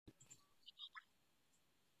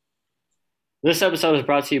This episode is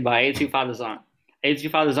brought to you by 825 Design.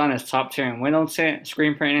 825 Design is top tier in window tint,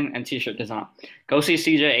 screen printing, and t-shirt design. Go see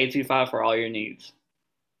CJ 825 for all your needs.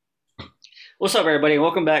 What's up, everybody?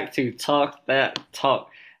 Welcome back to Talk That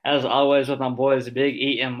Talk. As always, with my boys Big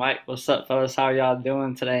E and Mike. What's up, fellas? How y'all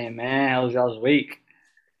doing today, man? How was y'all's week?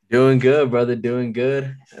 Doing good, brother. Doing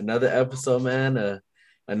good. Another episode, man.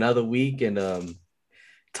 Another week, and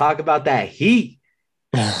talk about that heat.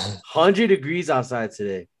 100 degrees outside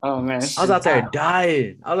today. Oh man, I was out there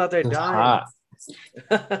dying. I was out there It's dying. hot.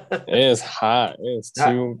 It is hot. It is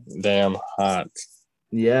too damn hot.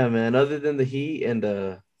 Yeah, man. Other than the heat,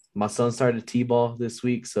 and my son started t-ball this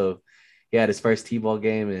week, so he had his first t-ball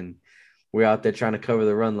game, and we're out there trying to cover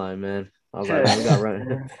the run line, man. I was like, man, we got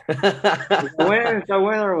run. Is the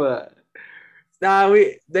win or what? Nah,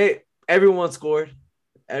 everyone scored.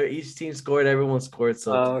 Each team scored. Everyone scored.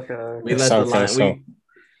 So Okay. we let the line.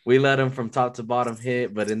 We let them from top to bottom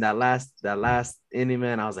hit. But in that last inning,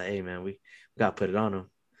 man, I was like, hey, man, we gotta put it on them.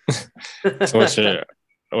 So what you're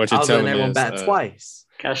telling me everyone is bat twice.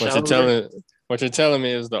 what you're telling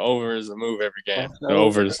me is the over is a move every game. The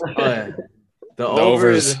overs. Oh, yeah. The over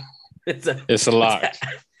is it's a lock.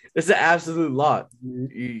 It's an absolute lock.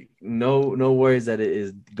 No worries that it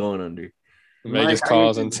is going under. Vegas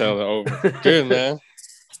calls and tell the over. Good, man.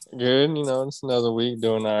 Good. It's another week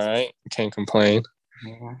doing all right. Can't complain.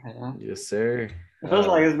 Yeah. Yes, sir. It feels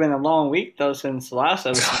like it's been a long week though since the last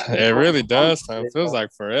episode. It really does. It feels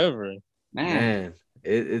like forever. Man,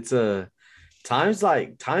 it's a time's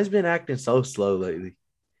been acting so slow lately.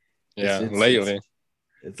 Yeah, lately.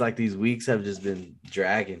 It's like these weeks have just been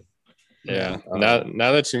dragging. Yeah.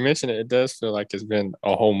 Now that you mention it, it does feel like it's been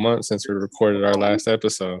a whole month since we recorded our last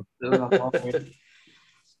episode. Other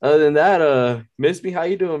than that, Miss Me, how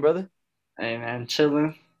you doing, brother? Hey man,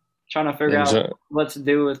 chilling. Trying to figure out what to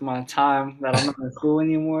do with my time that I'm not in school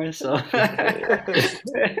anymore. So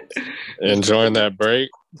enjoying that break.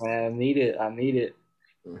 Man, I need it.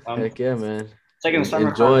 Heck yeah, man. Taking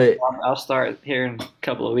summer class. I'll start here in a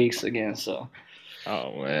couple of weeks again. So.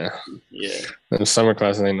 Oh man. Yeah. The summer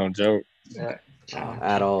classes ain't no joke. Yeah.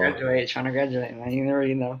 At all. Trying to graduate, man. You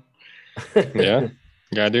already know. Yeah.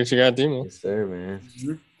 You gotta do what you gotta do, man. Yes, sir, man.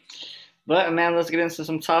 Mm-hmm. But man, let's get into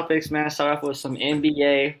some topics, man. Start off with some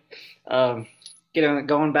NBA.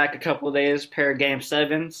 Going back a couple of days, pair of game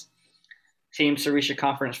sevens. Teams to reach the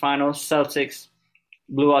conference finals. Celtics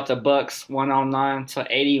blew out the Bucks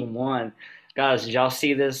 109-81. Guys, did y'all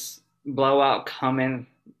see this blowout coming?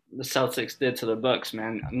 The Celtics did to the Bucks,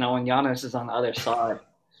 man. Knowing Giannis is on the other side.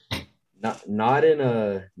 Not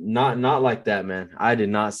like that, man. I did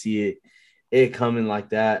not see it coming like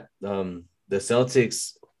that. The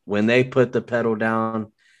Celtics, when they put the pedal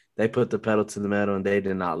down, they put the pedal to the metal, and they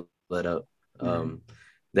did not let up.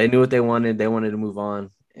 They knew what they wanted. They wanted to move on,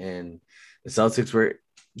 and the Celtics were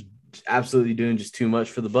absolutely doing just too much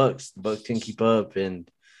for the Bucks. The Bucks didn't keep up, and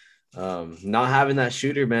not having that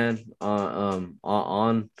shooter, man,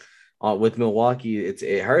 on with Milwaukee,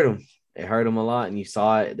 it hurt them. It hurt them a lot, and you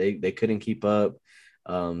saw it. They couldn't keep up.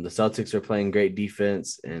 The Celtics are playing great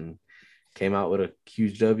defense and came out with a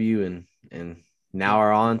huge W, and now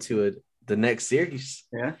are on to the next series.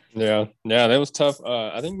 Yeah, that was tough.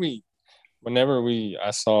 I think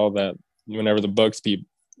I saw that whenever the Bucks beat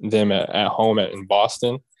them at home in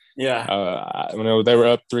Boston. Yeah. When they were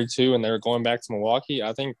up 3-2 and they were going back to Milwaukee,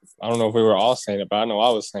 I don't know if we were all saying it, but I know I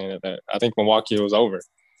was saying it, that I think Milwaukee was over.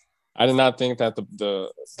 I did not think that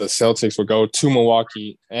the Celtics would go to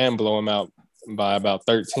Milwaukee and blow them out by about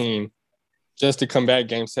 13 just to come back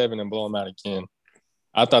game 7 and blow them out again.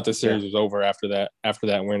 I thought the series was over after that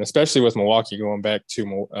win, especially with Milwaukee going back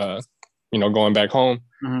to going back home.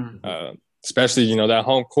 Mm-hmm. Especially, that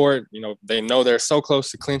home court, they know they're so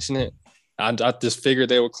close to clinching it. I just figured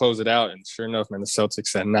they would close it out, and sure enough, man, the Celtics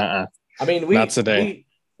said, "Nah." I mean, not today.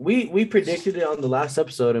 We predicted it on the last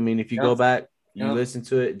episode. I mean, if you go back, you listen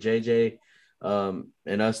to it, JJ,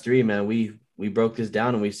 and us three, man, we broke this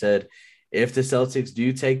down and we said, if the Celtics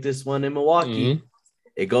do take this one in Milwaukee,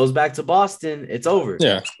 it goes back to Boston. It's over.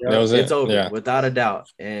 Yeah, that was it's over without a doubt.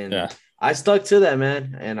 And I stuck to that,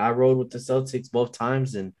 man, and I rode with the Celtics both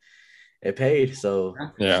times, and it paid. So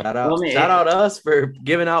shout out us for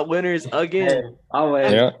giving out winners again. Hey,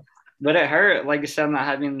 always. Yeah. But it hurt, like you said, not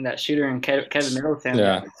having that shooter in Kevin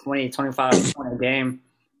Middleton, 20, 25 point a game,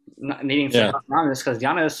 not needing to help Giannis, because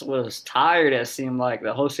Giannis was tired, it seemed like,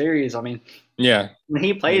 the whole series. I mean, when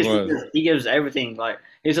he plays, he gives everything. Like,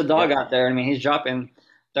 he's a dog out there. I mean, he's dropping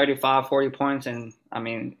 35, 40 points, and, I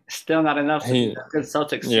mean, still not enough to be good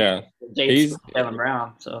Celtics. Yeah. He's Kevin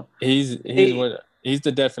Brown. So he's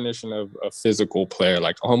the definition of a physical player.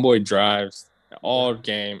 Like, homeboy drives, all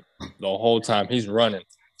game, the whole time. He's running,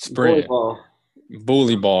 Bully sprinting, ball.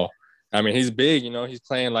 bully ball. I mean, he's big, he's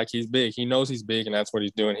playing like he's big. He knows he's big, and that's what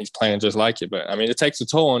he's doing. He's playing just like it. But, I mean, it takes a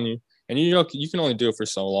toll on you, and you can only do it for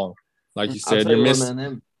so long. Like you I'll said, tell you're you what, missing.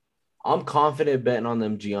 man. I'm confident betting on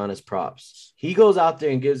them Giannis props. He goes out there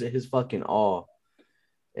and gives it his fucking all.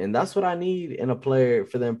 And that's what I need in a player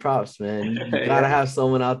for them props, man. You gotta have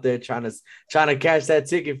someone out there trying to catch that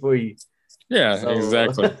ticket for you. Yeah, So.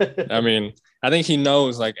 exactly. I mean, I think he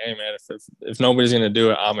knows, like, hey man, if nobody's gonna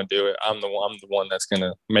do it, I'm gonna do it. I'm the one that's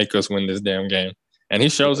gonna make us win this damn game. And he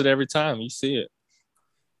shows it every time. You see it.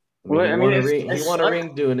 He won a ring. He won a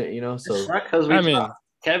ring doing it, So it sucked because we thought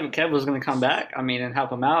Kev was gonna come back. I mean, and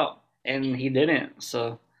help him out, and he didn't.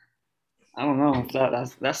 So I don't know.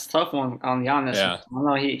 That's a tough one on Giannis. Yeah. I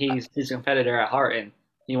know he's a competitor at heart, and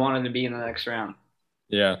he wanted to be in the next round.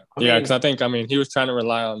 Yeah, because I think he was trying to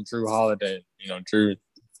rely on Drew Holiday. Drew,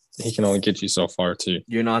 he can only get you so far too.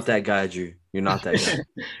 You're not that guy, Drew. You're not that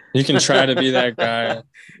guy. You can try to be that guy.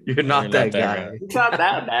 You're not that guy. He's not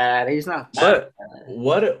that bad. He's not that bad.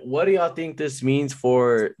 What do y'all think this means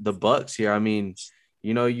for the Bucks here? I mean,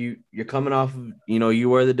 you're coming off of, you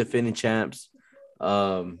were the defending champs.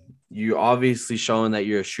 You're obviously showing that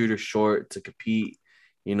you're a shooter short to compete,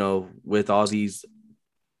 with all these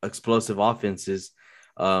explosive offenses.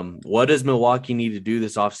 What does Milwaukee need to do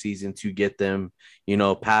this offseason to get them,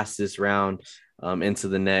 past this round into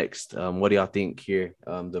the next? What do y'all think here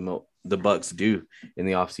the Bucks do in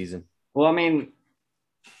the offseason? Well, I mean,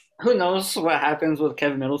 who knows what happens with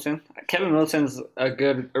Kevin Middleton? Kevin Middleton's a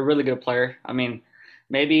really good player. I mean,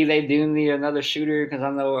 maybe they do need another shooter because I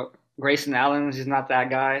know Grayson Allen, he's not that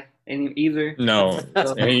guy either. No,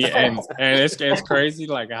 and it's crazy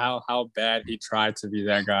like how bad he tried to be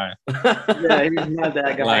that guy. Yeah, he's not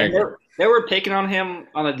that guy. Like, they were picking on him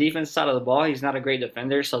on the defense side of the ball. He's not a great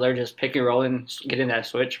defender, so they're just pick and roll and getting that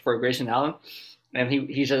switch for Grayson Allen, and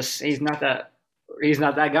he's not that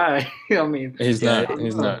guy. I mean, he's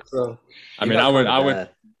not. So, I mean,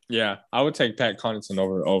 I would take Pat Connaughton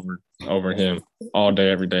over him all day,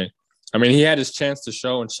 every day. I mean, he had his chance to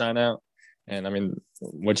show and shine out. And, I mean,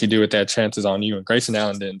 what you do with that chance is on you. And Grayson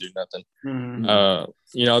Allen didn't do nothing.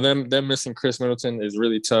 Mm-hmm. Them missing Chris Middleton is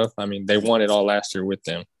really tough. I mean, they won it all last year with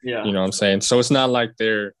them. Yeah. You know what I'm saying? So it's not like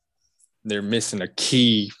they're missing a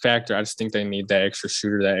key factor. I just think they need that extra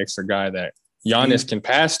shooter, that extra guy that Giannis can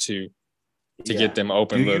pass to get them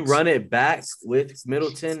open looks. Do you run it back with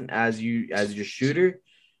Middleton as your shooter?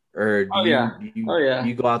 Or do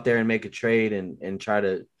you go out there and make a trade and try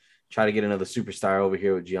to get another superstar over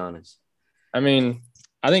here with Giannis? I mean,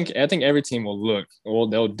 I think every team will look.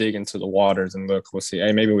 They'll dig into the waters and look. We'll see.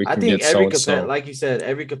 Hey, maybe we can get so and so. Like you said,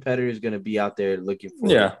 every competitor is going to be out there looking for.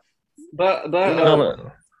 Yeah, but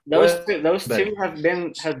those two have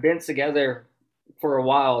been together for a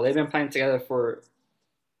while. They've been playing together for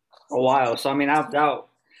a while. So I mean, I doubt.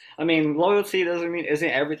 I mean, loyalty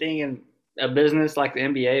isn't everything in a business like the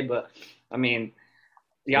NBA. But I mean,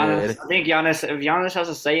 Giannis. I think Giannis. If Giannis has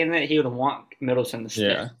a say in it, he would want Middleton to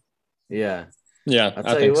stay. Yeah. I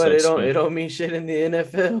tell you what, it don't mean shit in the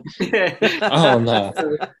NFL. Oh no,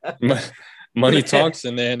 money talks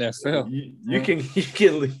in the NFL. You can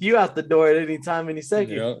you out the door at any time, any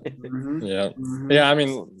second. Yeah. I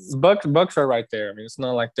mean, Bucks are right there. I mean, it's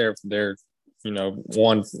not like they're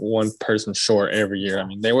one person short every year. I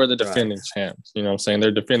mean, they were the defending champs. You know what I'm saying?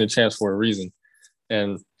 They're defending champs for a reason.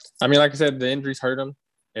 And I mean, like I said, the injuries hurt them.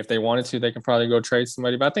 If they wanted to, they could probably go trade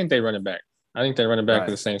somebody. But I think they run it back. I think they're running back with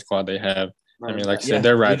the same squad they have. I mean, like I said,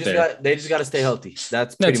 they're right there. They just got to stay healthy.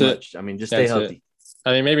 That's pretty much. I mean, just stay healthy.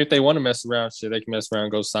 I mean, maybe if they want to mess around, they can mess around,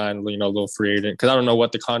 go sign, a little free agent. Because I don't know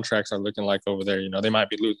what the contracts are looking like over there. They might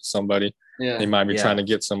be losing somebody. Yeah. They might be trying to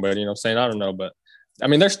get somebody. You know what I'm saying? I don't know. But, I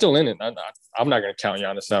mean, they're still in it. I'm not going to count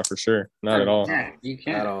Giannis out for sure. Not at all. You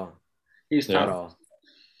can't. At all. He's tough. At all.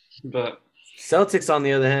 But Celtics, on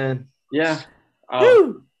the other hand. Yeah.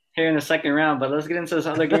 Here in the second round. But let's get into this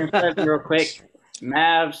other game real quick.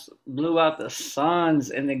 Mavs blew out the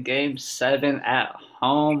Suns in the game 7 at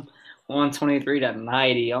home,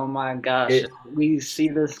 123-90. Oh my gosh, we see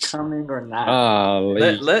this coming or not?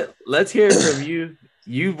 Let's hear it from you.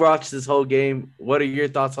 You watched this whole game. What are your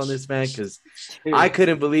thoughts on this, man? Because I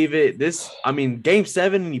couldn't believe it. Game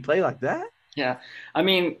 7 and you play like that? Yeah, I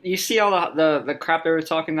mean, you see all the crap they were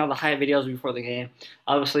talking, all the hype videos before the game.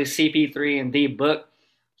 Obviously, CP3 and D Book.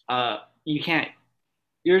 You can't.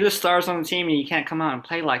 You're the stars on the team, and you can't come out and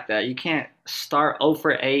play like that. You can't start 0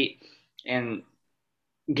 for 8 and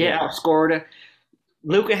get outscored.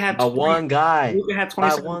 Luka had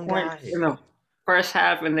 27 points in the first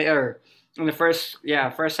half, and In the first half. Yeah,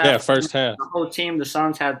 first half. The whole team, the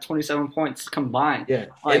Suns had 27 points combined. Yeah,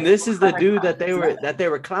 Like, and this is the dude that they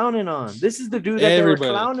were clowning on. This is the dude that they were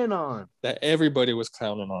clowning on. That everybody was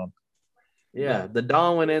clowning on. Yeah, the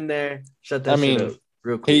Don went in there, shut that shit up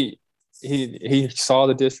real quick. He saw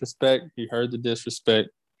the disrespect. He heard the disrespect,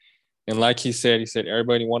 and like he said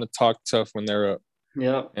everybody want to talk tough when they're up.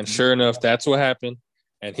 Yep. And sure enough, that's what happened.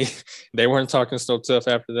 And they weren't talking so tough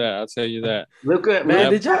after that. I'll tell you that.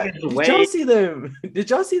 Man, did y'all see them?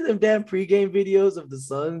 Did y'all see them damn pregame videos of the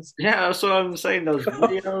Suns? Yeah, that's what I'm saying. Those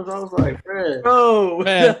videos, I was like, bro,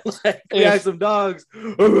 man, like, we had some dogs.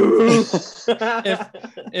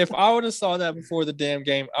 if I would have saw that before the damn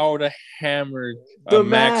game, I would have hammered the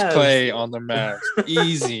max play on the Mavs.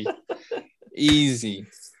 Easy.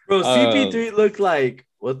 Bro, CP3 looked like,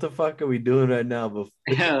 what the fuck are we doing right now?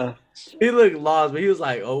 Yeah. He looked lost, but he was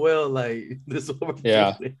like, oh, well, like, this is what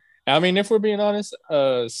we're doing. I mean, if we're being honest,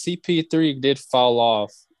 CP3 did fall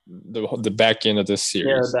off the back end of this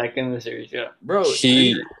series. Yeah, back end of the series, yeah. Bro,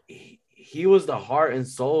 he was the heart and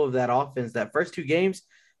soul of that offense. That first 2 games,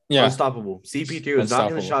 unstoppable. CP3 was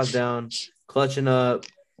knocking the shots down, clutching up.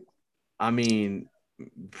 I mean,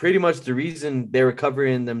 pretty much the reason they were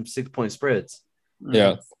covering them 6-point spreads.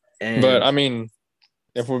 Yeah. But, I mean,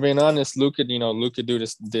 if we're being honest, Luka did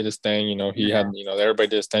his thing. He had, everybody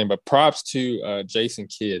did his thing. But props to Jason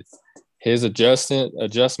Kidd. His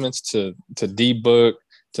adjustments to D-Book,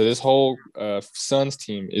 to this whole Suns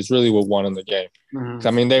team is really what won in the game. Mm-hmm.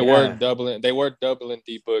 I mean, they were doubling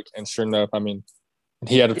D-Book, and sure enough, I mean,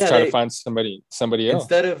 he had to try to find somebody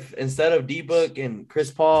else. Instead of D-Book and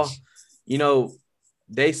Chris Paul,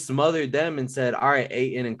 they smothered them and said, all right,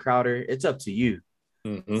 Ayton and Crowder, it's up to you.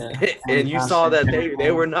 Mm-hmm. And you saw that they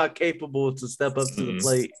were not capable to step up to the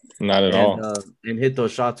plate. Not at all. And hit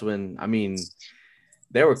those shots when, I mean,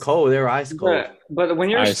 they were cold. They were ice cold. But when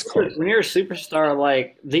you're a superstar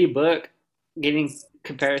like D-Book, getting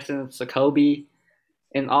comparisons to Kobe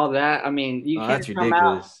and all that, I mean, that's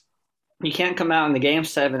ridiculous. You can't come out in the Game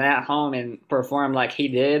 7 at home and perform like he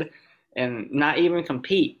did and not even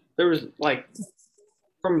compete. There was like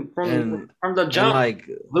from the jump, like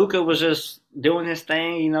Luka was just doing his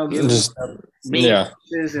thing, giving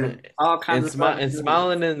and all kinds of stuff. And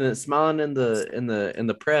smiling in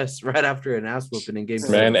the press right after an ass whooping in Game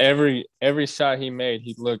 7. Man, every shot he made,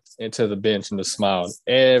 he looked into the bench and just smiled.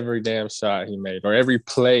 Every damn shot he made, or every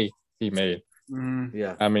play he made. Mm-hmm.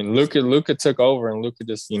 Yeah, I mean, Luka took over, and Luka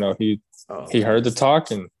just, he heard the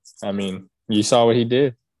talk, and I mean, you saw what he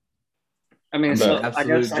did. I mean, so I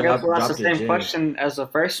guess we'll ask the same question as the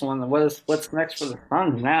first one. What's next for the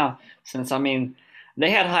Suns now? Since, I mean, they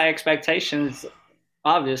had high expectations,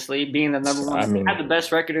 obviously, being the number one. I mean, had the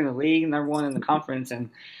best record in the league, number one in the conference. And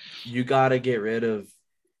you got to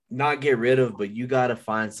but you got to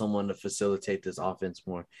find someone to facilitate this offense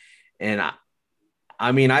more. And,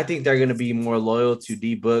 I mean, I think they're going to be more loyal to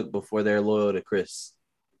D-Book before they're loyal to Chris.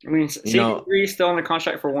 I mean, CP3 is still under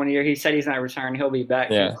contract for 1 year. He said he's not retiring. He'll be back.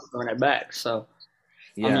 Yeah. He's throwing it back. So,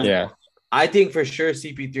 I think for sure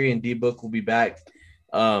CP3 and D-Book will be back.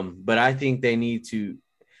 But I think they need to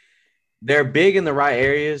 – they're big in the right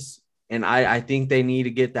areas, and I think they need to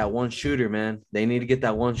get that one shooter, man. They need to get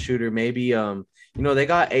that one shooter. Maybe, they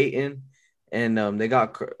got Ayton and they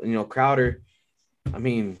got, Crowder. I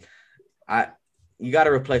mean, you got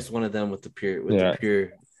to replace one of them with the pure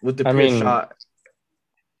shot.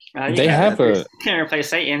 They can't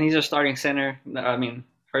replace Ayton. He's a starting center. I mean,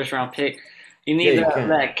 first round pick. You need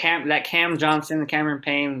that Cam Johnson, Cameron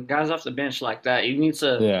Payne, guys off the bench like that. You need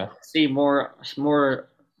to see more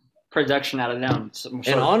production out of them.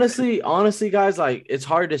 And honestly, guys, like it's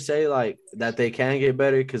hard to say like that they can get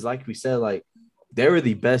better because, like we said, like they were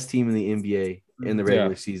the best team in the NBA in the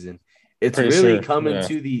regular season. It's coming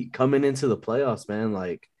into the playoffs, man.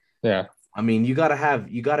 Like, I mean, you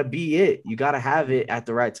gotta be it. You gotta have it at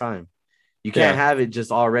the right time. You can't have it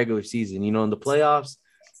just all regular season. In the playoffs,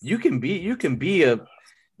 you can be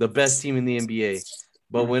the best team in the NBA.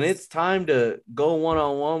 But when it's time to go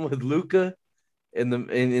 1-on-1 with Luka in the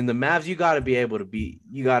Mavs, you gotta be able to beat.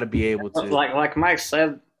 You gotta be able to. Like Mike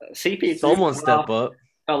said, CP3 someone step up.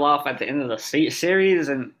 Fell off at the end of the series,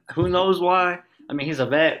 and who knows why? I mean, he's a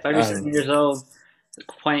vet, 37 years old.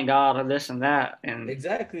 Point God or this and that, and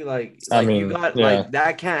exactly like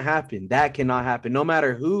that can't happen. That cannot happen. No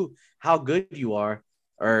matter how good you are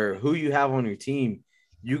or who you have on your team,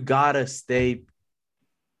 you gotta stay.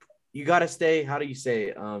 How do you say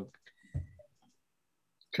it?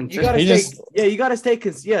 You gotta stay.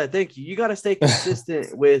 Thank you. You gotta stay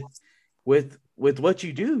consistent with what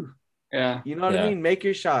you do. Yeah, you know what I mean. Make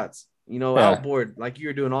your shots. outboard like you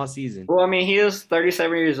were doing all season. Well, I mean, he is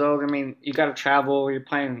 37 years old. I mean, you got to travel. You're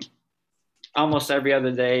playing almost every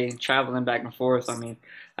other day, traveling back and forth. I mean,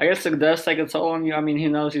 I guess it does take a toll on you. I mean, he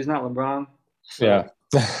knows he's not LeBron. So,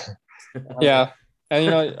 Yeah. Yeah.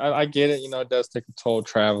 And, I get it. It does take a toll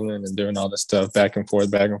traveling and doing all this stuff back and forth,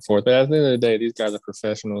 back and forth. But at the end of the day, these guys are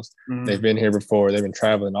professionals. Mhm. They've been here before. They've been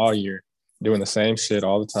traveling all year, doing the same shit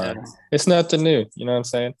all the time. Yeah. It's nothing new. You know what I'm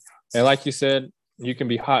saying? And like you said, you can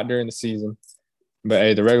be hot during the season, but,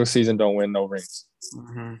 hey, the regular season don't win no rings.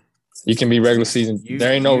 Mhm. You can be regular season.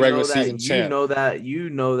 There ain't no regular season champ. You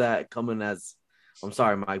know that coming as – I'm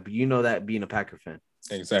sorry, Mike, but you know that being a Packer fan.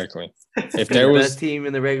 Exactly. If They're there the was best team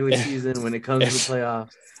in the regular season when it comes to the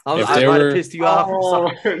playoffs. I if might they have were- pissed you off. I'm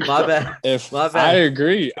sorry. My bad. My bad. I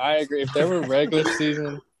agree. If there were regular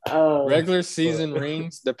season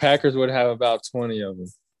rings, the Packers would have about 20 of them.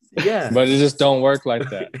 Yeah. But it just don't work like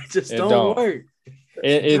that. It just don't work.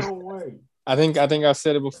 It don't work. I think I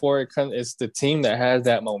said it before. It's the team that has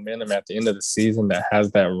that momentum at the end of the season, that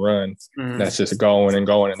has that run that's just going and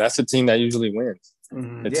going, and that's the team that usually wins.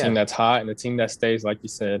 Mhm. The team that's hot and the team that stays, like you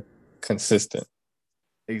said, consistent.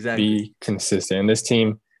 Exactly. Be consistent. And this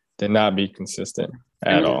team did not be consistent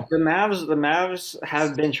at all. The Mavs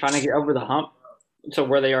have been trying to get over the hump to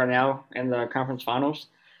where they are now in the conference finals,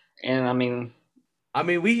 and I mean,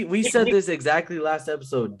 we said this exactly last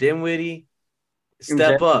episode. Dinwiddie,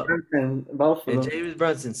 step up, and both of and them. James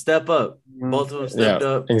Brunson, step up. Both of them stepped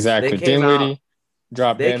up. Exactly. Dinwiddie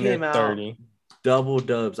dropped damn near 30. Double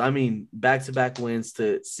dubs. I mean, back-to-back wins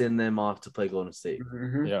to send them off to play Golden State.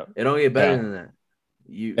 Mm-hmm. Yeah, it don't get better than that.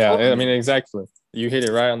 I mean, exactly. You hit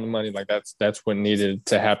it right on the money. Like that's what needed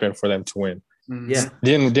to happen for them to win. Mm-hmm. Yeah.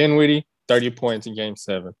 Dinwiddie, 30 points in Game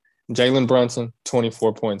 7. Jalen Brunson,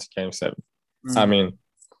 24 points in Game 7. Mm-hmm. I mean,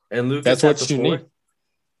 and Lucas that's what you need.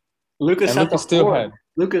 Lucas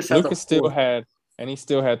still had, and he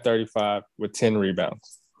still had 35 with 10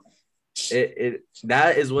 rebounds.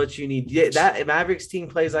 That is what you need. Yeah, that Mavericks team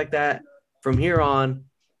plays like that from here on,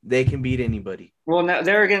 they can beat anybody. Well, now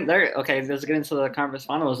okay. Let's get into the conference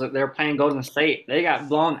finals. They're playing Golden State. They got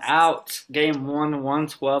blown out Game 1,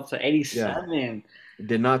 112-87. Yeah.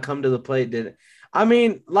 Did not come to the plate. I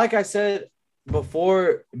mean, like I said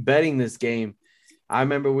before betting this game, I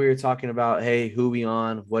remember we were talking about, hey, who we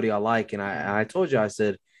on? What do y'all like? And I told you, I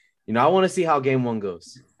said, I want to see how Game 1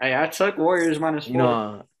 goes. Hey, I took Warriors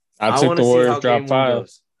 -4. I took the Warriors drop 5.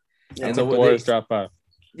 I took the Warriors drop 5.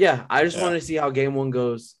 Yeah, I just want to see how Game 1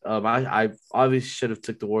 goes. I obviously should have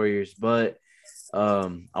took the Warriors, but I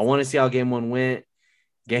want to see how Game 1 went.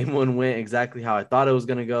 Game 1 went exactly how I thought it was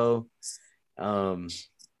going to go.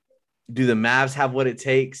 Do the Mavs have what it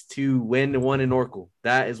takes to win the one in Oracle?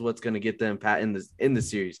 That is what's going to get them in the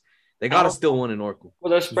series. They got to still win in Oracle.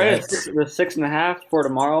 Well, the spread is 6.5 for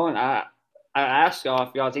tomorrow, and I asked y'all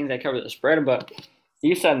if y'all think they cover the spread, but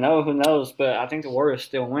you said no. Who knows? But I think the Warriors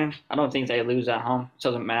still win. I don't think they lose at home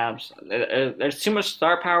to the Mavs. There's too much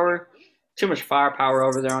star power, too much firepower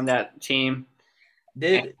over there on that team.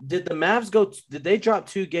 Did the Mavs go? Did they drop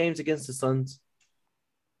 2 games against the Suns?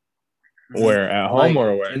 Where, at home or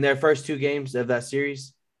away? In their first 2 games of that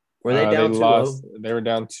series, were they down 2-0? They were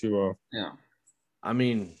down 2-0. Yeah, I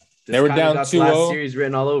mean, they were down 2-0. Last series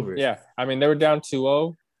written all over it. Yeah, I mean they were down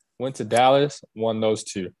 2-0. Went to Dallas, won those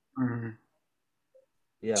 2. Mm-hmm.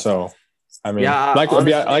 Yeah. So, I mean,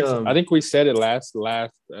 honestly, I think we said it last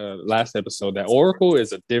episode that Oracle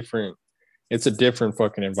is a different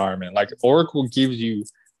fucking environment. Like Oracle gives you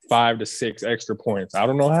 5 to 6 extra points. I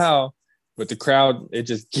don't know how, but the crowd, it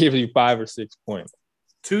just gives you 5 or 6 points.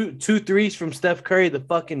 2 threes from Steph Curry. The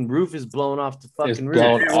fucking roof is blown off the fucking roof.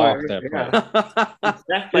 Blown off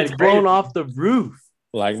that place. It's blown off the roof.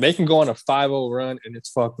 Like they can go on a 5-0 run and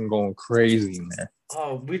it's fucking going crazy in there.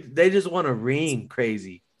 Oh, they just want to ring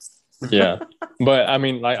crazy. Yeah, but I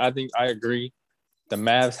mean, like I think I agree. The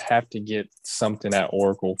Mavs have to get something at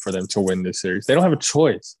Oracle for them to win this series. They don't have a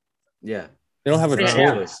choice. Yeah, they don't have a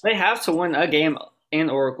choice. They have to win a game in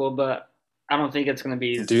Oracle, but I don't think it's going to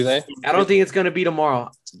be. Do they? I don't think it's going to be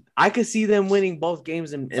tomorrow. I could see them winning both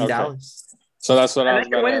games in Dallas. So that's what I was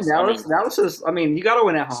about to ask. Dallas is. I mean, you got to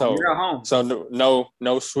win at home. So, you're at home. So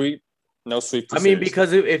no sweep. No sweep. I mean,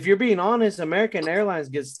 because if you're being honest, American Airlines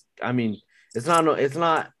gets. I mean, it's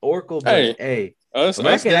not Oracle, but hey,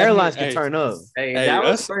 American Airlines can turn up. Hey,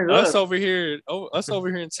 us over here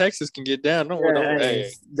in Texas can get down. Don't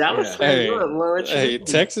worry. Dallas turns up. Hey,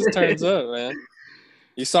 Texas turns up, man.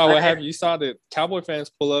 You saw what happened. You saw the Cowboy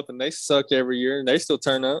fans pull up and they suck every year, and they still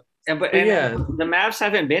turn up. The Mavs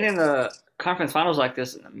haven't been in the conference finals like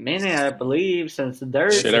this in a minute, I believe, since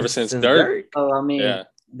Dirk. Shit, ever since Dirk. Oh, I mean,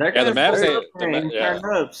 They're Yeah, the gonna Mavs turn ain't. up and turn up.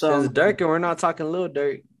 Because So Dirk, and we're not talking little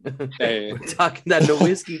Dirk. Hey. We're talking that the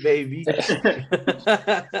whiskey baby.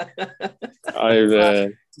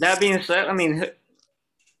 that being said, I mean,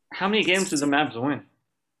 how many games did the Mavs win?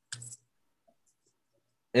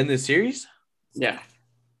 In the series, Yeah.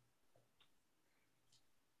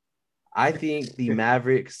 I think the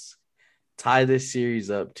Mavericks tie this series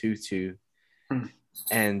up 2-2,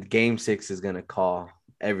 and Game 6 is gonna call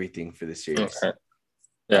everything for the series. Okay.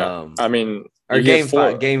 Yeah, I mean, or Game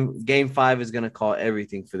 5. Game 5 is gonna call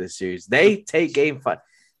everything for this series. They take Game 5.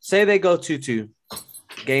 Say they go 2-2,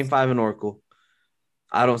 Game 5 in Oracle.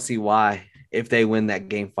 I don't see why if they win that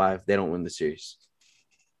Game 5, they don't win the series.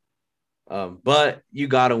 But you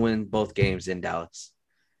gotta win both games in Dallas.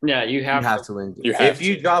 Yeah, you have to win. If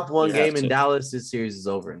you drop one game in Dallas, this series is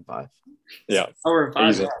over in 5. Yeah, over in 5.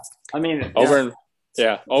 Easy. Yeah. I mean,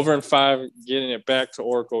 over in 5, getting it back to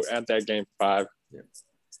Oracle at that Game 5. Yeah.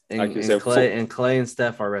 And Clay and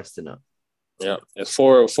Steph are resting up. Yeah, it's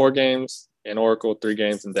four games in Oracle, 3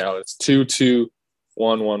 games in Dallas, 2-2,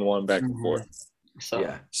 1-1-1 back and forth. So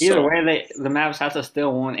either way, the Mavs have to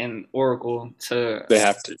still win in Oracle to. They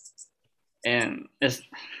have to, and it's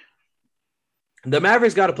the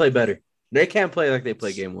Mavericks got to play better. They can't play like they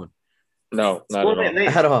play Game 1. No, not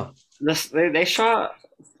at all. They shot,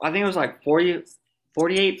 I think it was like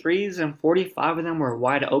 48 threes, and 45 of them were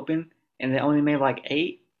wide open, and they only made like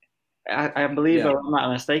 8. I believe, if I'm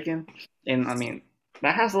not mistaken. And I mean,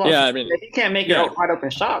 that has a lot. Yeah, I mean, if you can't make wide open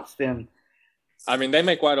shots, then. I mean, they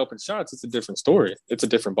make wide open shots. It's a different story. It's a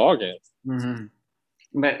different ball game. Mm-hmm.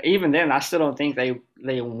 But even then, I still don't think they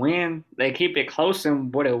win. They keep it close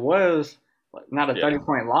in what it was, not a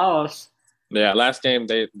 30-point loss. Yeah, last game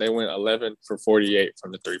they went 11 for 48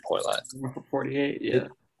 from the 3-point line. 48, yeah.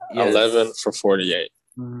 11 for 48.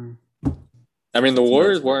 Mm-hmm. I mean, the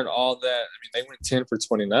Warriors weren't all that. I mean, they went 10 for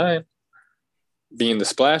 29, being the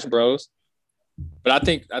Splash Bros. But I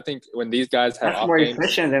think when these guys have off more games,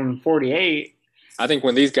 efficient than 48. I think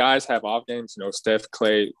when these guys have off games, Steph,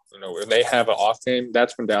 Clay, when they have an off game,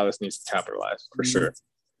 that's when Dallas needs to capitalize for sure.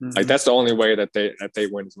 Mm-hmm. Like that's the only way that they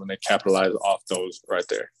win is when they capitalize off those right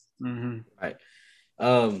there. Mm-hmm. Right.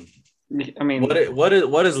 I mean,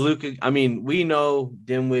 what is Luka? I mean, we know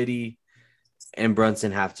Dinwiddie and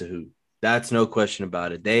Brunson have to hoop. That's no question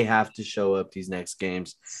about it. They have to show up these next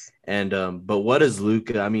games. And but what is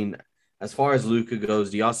Luka? I mean, as far as Luka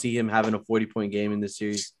goes, do y'all see him having a 40-point game in this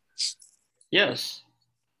series? Yes,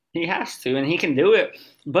 he has to, and he can do it.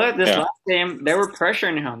 But this last game, they were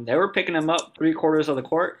pressuring him. They were picking him up 3/4 of the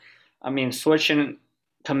court. I mean, switching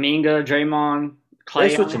Kuminga, Draymond, Clay.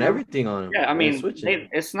 They're switching everything on him. Yeah, I mean,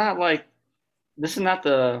 it's not like this is not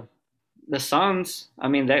the Suns. I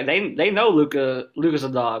mean, they know Luka's a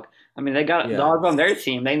dog. I mean, they got dogs on their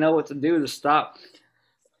team. They know what to do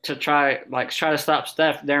to try to stop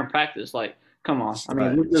Steph there in practice. Like, come on. I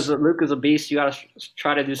mean, Luka's a beast. You got to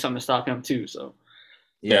try to do something to stop him too. So.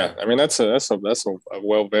 Yeah, I mean that's a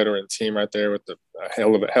well veteran team right there with a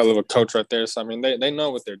hell of a coach right there. So I mean they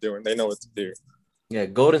know what they're doing. They know what to do. Yeah,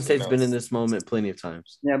 Golden State's been in this moment plenty of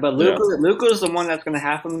times. Yeah, but Luka is the one that's going to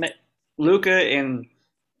have to make. Luka and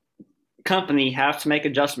company have to make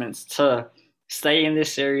adjustments to stay in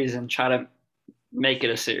this series and try to make it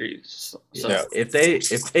a series. So if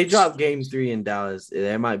they drop Game 3 in Dallas,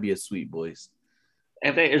 there might be a sweep, boys.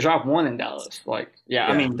 If they drop 1 in Dallas, I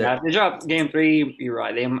mean, if they drop Game 3, you're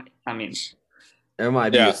right. There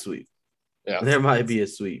might be a sweep. Yeah, there might be a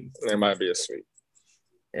sweep.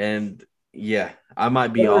 And I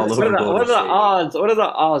might be all over. What are the odds? What are the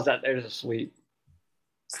odds that there's a sweep?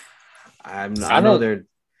 I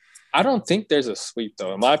don't think there's a sweep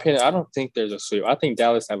though. In my opinion, I don't think there's a sweep. I think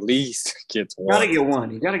Dallas at least gets one.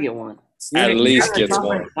 You gotta get one. At least gets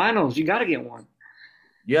one. Finals, you gotta get one.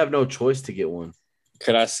 You have no choice to get one.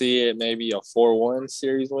 Could I see it maybe a 4-1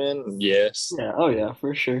 series win? Yes. Yeah. Oh yeah,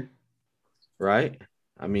 for sure. Right.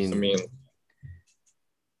 I mean,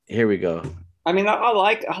 here we go. I mean, I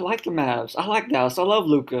like the Mavs. I like Dallas. I love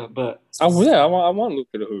Luka, but I want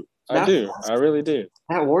Luka to hoop. I do. I really do.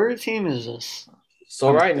 That Warrior team is just.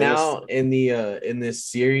 So right now in this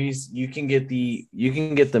series, you can get the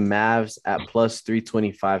Mavs at plus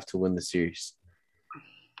 325 to win the series.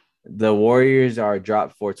 The Warriors are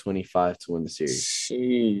dropped 425 to win the series.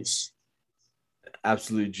 Jeez.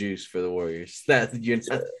 Absolute juice for the Warriors.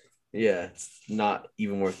 It's not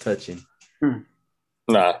even worth touching.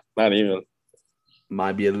 Nah, not even.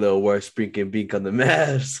 Might be a little worse sprinkling bink on the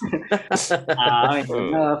Mavs. I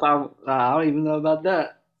don't even know about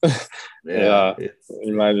that. You're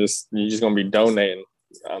just gonna be donating.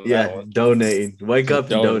 Donating. Wake up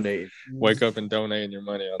and donating. Wake up and donating your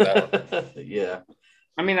money on that one. Yeah.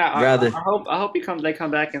 I mean, Rather, I hope they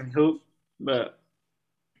come back and hoop, but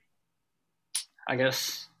I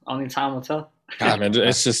guess only time will tell. God, man,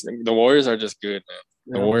 it's just the Warriors are just good, man.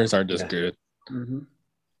 The Yeah. Warriors are just yeah. good. hmm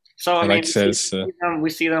So I And like mean, I said, we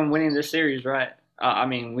see them winning this series, right? I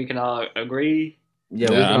mean, we can all agree. Yeah,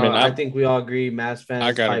 we yeah. can I all. mean, I think we all agree. Mavs I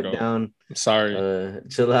fans, gotta pipe go. down. I'm sorry.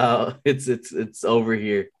 Chill out. It's over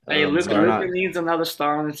here. Hey, We're Luca not. needs another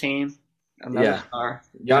star on the team. Another Yeah, star.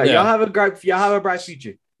 y'all Yeah, have a great. Y'all have a bright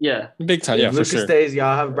future. Yeah. big time. If Yeah, for Lucas sure. stays,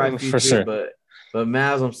 y'all have a bright For future. sure. But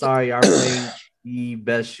Mavs, I'm sorry, y'all playing the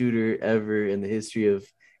best shooter ever in the history of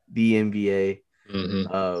the NBA.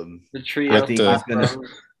 Mm-hmm. The I trio. With think he's gonna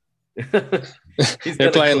he's they're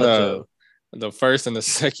gonna playing clutch up. the first and the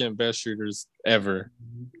second best shooters ever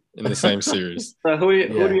in the same series. So who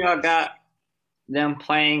do Yeah, y'all got them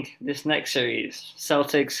playing this next series?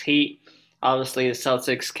 Celtics, Heat. Obviously, the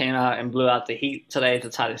Celtics came out and blew out the Heat today to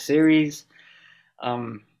tie the series.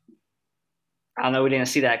 Um, I know we didn't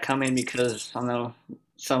see that coming because I know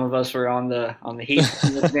some of us were on the Heat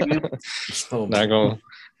in this game. oh not my, gonna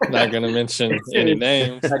not gonna mention any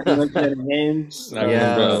names. Like you mentioned in the games, Not gonna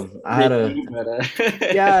yeah. I had a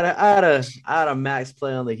but yeah, I had a max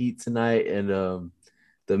play on the Heat tonight, and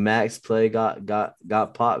the max play got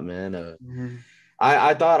popped, man.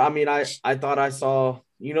 I thought, I mean, I thought I saw,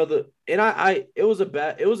 I it was a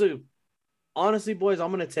bet. It was a honestly, boys,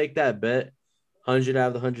 I'm gonna take that bet 100 out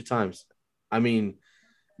of the 100 times. I mean,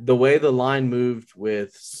 the way the line moved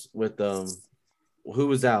with who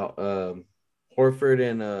was out, Horford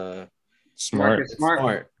and Smart. Marcus Smart.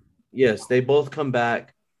 Smart. Yes, they both come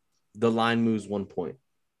back. The line moves 1 point.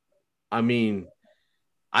 I mean,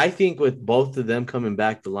 I think with both of them coming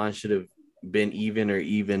back, the line should have been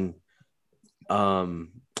even um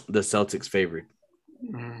the Celtics favored.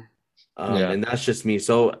 Mhm. Yeah. And that's just me.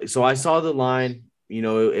 So I saw the line,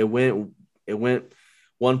 it went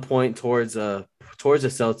 1 point towards the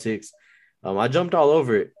Celtics. I jumped all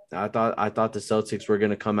over it. I thought the Celtics were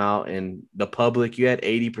gonna come out, and the public, you had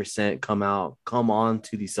 80% come on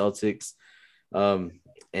to the Celtics. Um,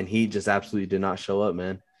 and he just absolutely did not show up,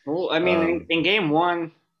 man. Well, I mean, Um, in game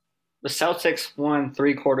one, the Celtics won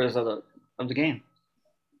three-quarters of the game.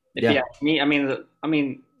 If you yeah, ask me, I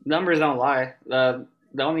mean, numbers don't lie. The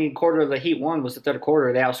only quarter the Heat won was the third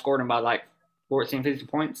quarter. They outscored them by like 14, 15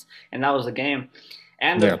 points, and that was the game.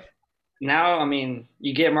 And Yeah. now, I mean,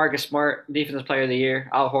 you get Marcus Smart, Defensive Player of the Year,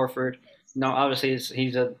 Al Horford. No, obviously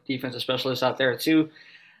he's a defensive specialist out there too.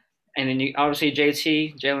 And then you obviously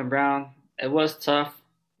JT, Jalen Brown. It was tough.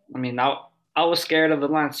 I mean, I was scared of the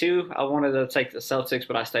line too. I wanted to take the Celtics,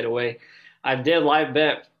 but I stayed away. I did live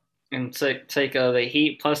bet and take the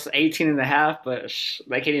Heat plus 18 and a half, but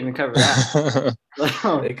they can't even cover that.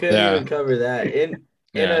 they couldn't Yeah. even cover that.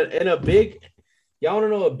 Yeah. In a big, y'all want to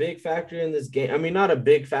know a big factor in this game? I mean, not a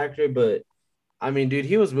big factor, but I mean, dude,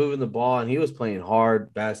 he was moving the ball and he was playing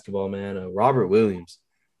hard basketball, man. Robert Williams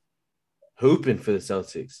hooping for the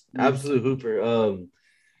Celtics, absolute hooper.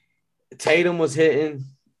 Tatum was hitting.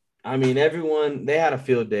 I mean, everyone, they had a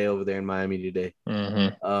field day over there in Miami today.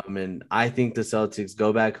 Mm-hmm. And I think the Celtics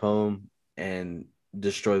go back home and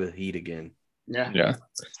destroy the Heat again. Yeah. Yeah.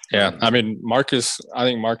 Yeah. I mean, I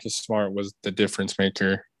think Marcus Smart was the difference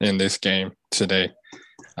maker in this game today.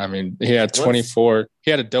 I mean, he had 24.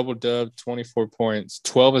 He had a double dub, 24 points,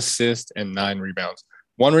 12 assists, and 9 rebounds.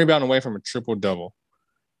 1 rebound away from a triple double.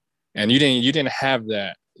 And you didn't have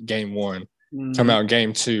that game one. Come out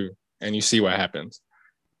game two, and you see what happens.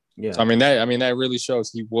 Yeah. So that really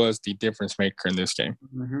shows he was the difference maker in this game.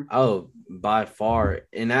 Mm-hmm. Oh, by far.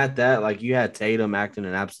 And at that, like, you had Tatum acting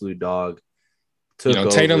an absolute dog.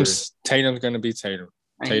 Tatum's gonna be Tatum.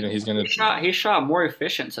 He's gonna he shot more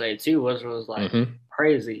efficient today too, was like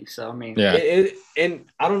crazy. So I mean, yeah. And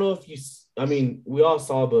I don't know if we all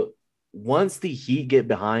saw, but once the Heat get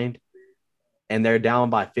behind and they're down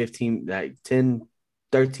by 15, like 10,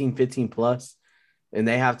 13, 15 plus, and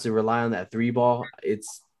they have to rely on that three ball,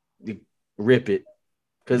 it's rip it.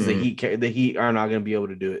 Because the Heat are not going to be able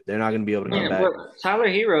to do it. They're not going to be able to come back. But Tyler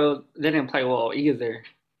Hero didn't play well either.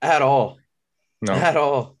 At all. No. At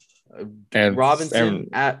all. And Robinson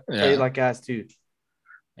played like ass too.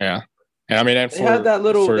 Yeah. And I mean, they had that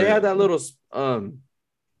little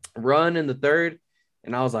run in the third,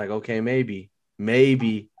 and I was like, okay, maybe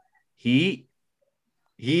Heat,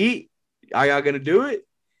 are y'all gonna do it?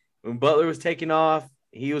 When Butler was taking off,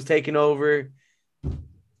 he was taking over.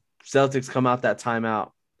 Celtics come out that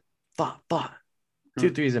timeout. 2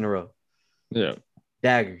 threes in a row. Yeah.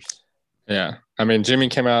 Daggers. Yeah. I mean, Jimmy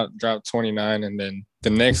came out, dropped 29, and then the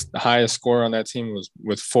next highest score on that team was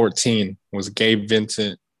with 14 was Gabe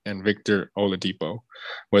Vincent and Victor Oladipo,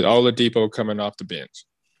 with Oladipo coming off the bench.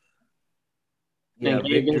 Yeah, And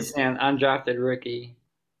Gabe Victor. Vincent, undrafted rookie,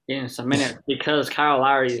 getting some minutes because Kyle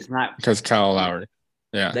Lowry is not. Because Kyle Lowry.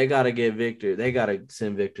 Yeah. They gotta get Victor. They gotta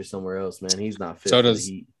send Victor somewhere else, man. He's not fit So for does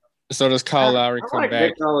the Heat. So does Kyle Lowry I come like back?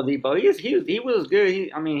 Victor Oladipo. He was good. He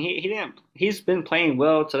didn't. He's been playing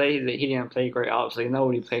well today. He didn't play great. Obviously,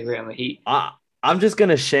 nobody played great on the Heat. I'm just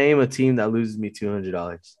gonna shame a team that loses me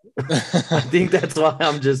 $200. I think that's why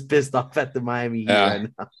I'm just pissed off at the Miami Heat right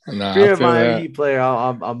now. Nah, If you're I a feel Miami that. Heat player,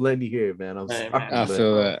 I'm letting you hear it, man. I'm Hey, sorry, man. I but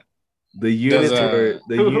feel that. the units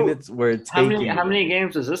Who- were How taking many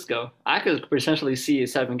games does this go? I could potentially see a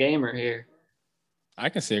 7-gamer here. I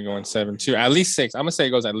can see it going 7-2, at least 6. I'm gonna say it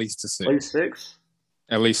goes at least to 6. At least 6.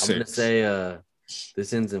 At least I'm 6. gonna say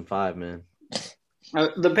this ends in 5, man.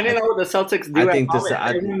 Depending on what the Celtics do I at think home, this.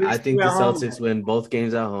 I think the Celtics win both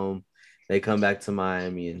games at home. They come back to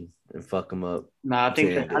Miami and fuck them up. No, I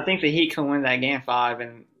think the Heat can win that game 5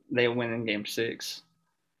 and they win in game 6.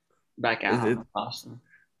 Back at home, Boston.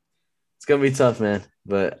 It's gonna be tough, man.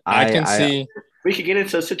 But I can see we could get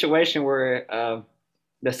into a situation where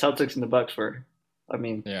the Celtics and the Bucks were. I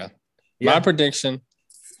mean, yeah. My prediction,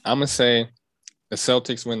 I'm gonna say the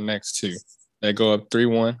Celtics win the next 2. They go up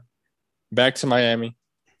 3-1, back to Miami,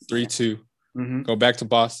 3-2. Mm-hmm. Go back to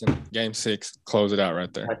Boston, game 6, close it out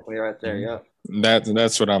right there. Exactly right there, yeah.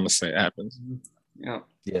 That's what I'm gonna say happens. Yeah.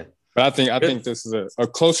 Yeah. But I think this is a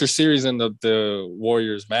closer series than the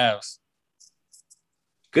Warriors Mavs.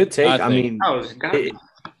 Good take. I mean,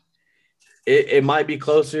 it might be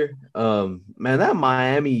closer. Man, that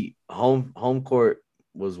Miami home court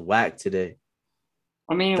was whack today.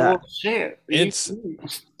 I mean, well, shit. It's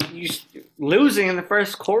you losing in the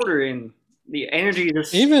first quarter and the energy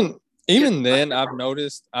just even then I've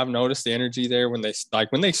noticed the energy there when they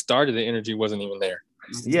started, the energy wasn't even there.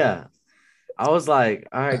 Yeah. I was like,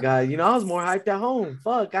 all right, guys, I was more hyped at home.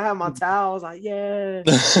 Fuck, I had my towel. I was like, yeah,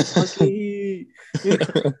 okay.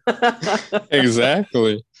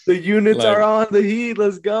 Exactly. The units are on the Heat.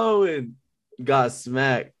 Let's go. And got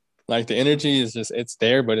smacked. Like the energy is just, it's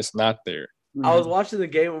there, but it's not there. I was watching the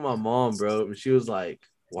game with my mom, bro, and she was like,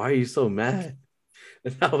 why are you so mad?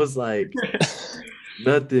 And I was like,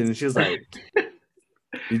 nothing. And she was like,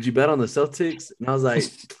 did you bet on the Celtics? And I was like,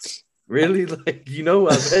 really? Like, I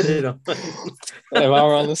bet it on. If I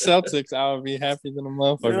were on the Celtics, I would be happy than a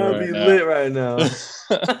motherfucker. I'd be lit right now.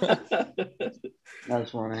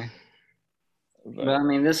 That's funny. But I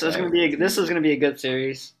mean, this is gonna be a good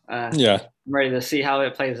series. Yeah, I'm ready to see how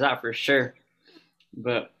it plays out for sure.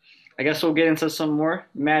 But I guess we'll get into some more.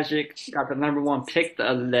 Magic got the number 1 pick the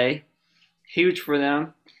other day. Huge for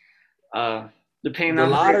them. Depending on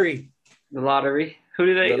the lottery.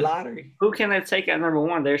 Who can they take at number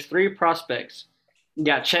 1? There's 3 prospects. You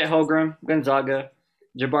got Chet Holmgren, Gonzaga,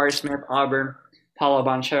 Jabari Smith, Auburn, Paulo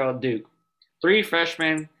Banchero, Duke. 3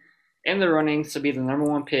 freshmen in the runnings to be the number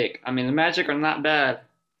 1 pick. I mean, the Magic are not bad.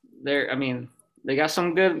 They got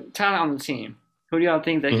some good talent on the team. Who do y'all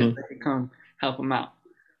think they could come help them out?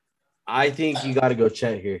 I think you got to go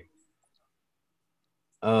Chet here.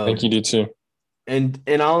 I think you do too. And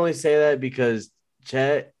I only say that because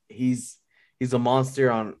Chet, he's a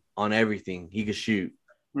monster on everything. He can shoot,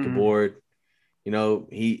 he can board.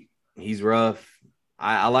 He's rough.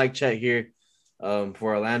 I like Chet here.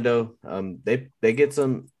 For Orlando, they get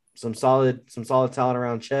some solid talent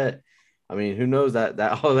around Chet. I mean, who knows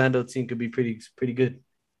that Orlando team could be pretty good.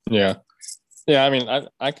 Yeah. I mean,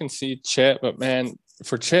 I can see Chet, but man,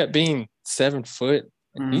 for Chet being 7 foot,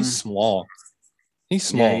 he's small. He's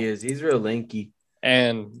small. Yeah, he is. He's real lanky.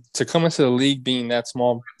 And to come into the league being that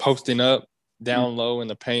small, posting up down low in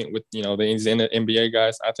the paint with the NBA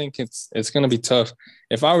guys, I think it's going to be tough.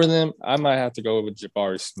 If I were them, I might have to go with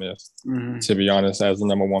Jabari Smith, to be honest, as the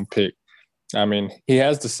number 1 pick. I mean, he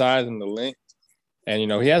has the size and the length, and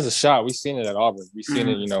he has a shot. We've seen it at Auburn. We've seen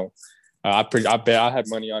it. I bet I had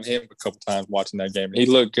money on him a couple times watching that game. He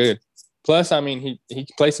looked good. Plus, I mean, he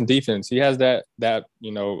plays some defense. He has that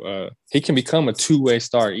he can become a 2-way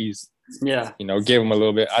star easy. Yeah. Give him a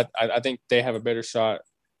little bit. I think they have a better shot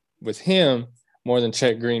with him more than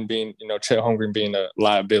Chet Holmgren being a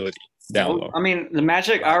liability down low. I mean, the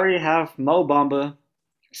Magic already have Mo Bamba,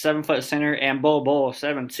 7-foot center, and Bol Bol,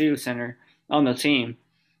 7'2" center on the team.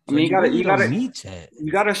 I mean,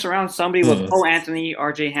 you gotta surround somebody with Cole Anthony,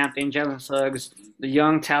 RJ Hampton, Jalen Suggs, the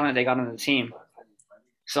young talent they got on the team.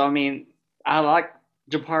 So I mean, I like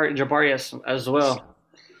Jabari as well.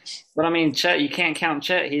 But I mean, Chet, you can't count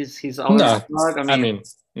Chet. He's always slug.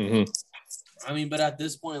 I mean, but at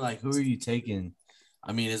this point, like, who are you taking?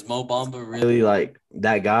 I mean, is Mo Bamba really like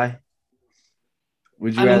that guy?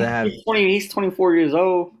 Would you rather have? He's 20. He's 24 years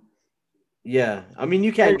old. Yeah, I mean,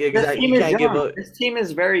 you can't get This exactly. team You is can't give young. up. This team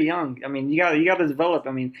is very young. I mean, you got to develop.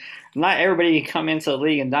 I mean, not everybody can come into the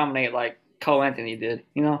league and dominate like Cole Anthony did.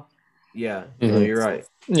 You know. Yeah, no, you're right.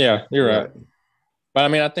 Yeah, you're right. But I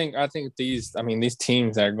mean, I think these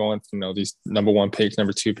teams that are going, these number 1 picks,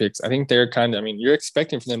 number 2 picks, I think they're kind of, I mean, you're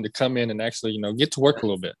expecting for them to come in and actually, get to work a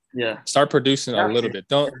little bit. Yeah. Start producing a little bit.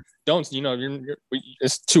 Don't,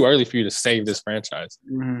 it's too early for you to save this franchise.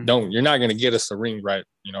 Mm-hmm. You're not going to get us a ring right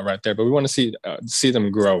there, but we want to see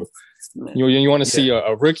them grow. You want to see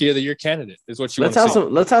a rookie of the year candidate is what you want to see.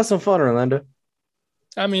 Let's have some fun, Orlando.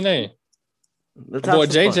 I mean, hey. Boy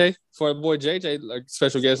JJ, like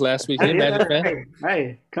special guest last week. Hey, Magic fan.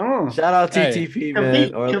 Hey, come on. Shout out TTP,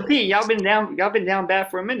 man. Compete. Y'all been down bad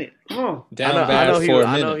for a minute. Come on.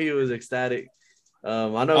 I know he was ecstatic. I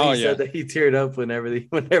know he said that he teared up whenever they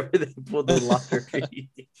pulled the lottery.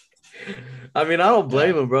 I mean, I don't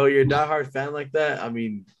blame him, bro. You're a diehard fan like that. I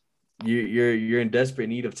mean, you're in desperate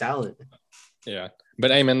need of talent. Yeah. But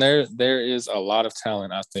hey, man, there is a lot of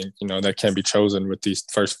talent, I think, that can be chosen with these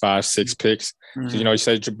first 5, 6 picks. Mm-hmm. So, you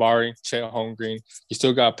said Jabari, Chet Holmgren. You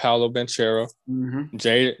still got Paolo Banchero,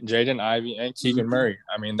 Jaden Ivey, and Keegan Murray.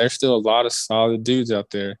 I mean, there's still a lot of solid dudes out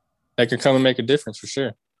there that can come and make a difference for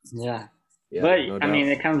sure. Yeah. But, no I mean,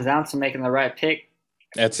 it comes down to making the right pick.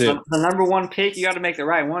 That's it. The number 1 pick, you got to make the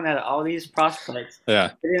right one out of all these prospects.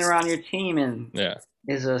 Yeah. Sitting around your team and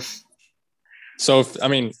is just – So, I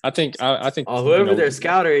think whoever their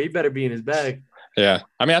scouter, he better be in his bag. Yeah.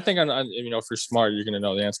 I mean, I think, if you're smart, you're going to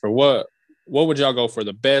know the answer. But what would y'all go for?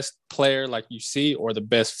 The best player like you see or the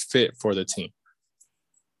best fit for the team?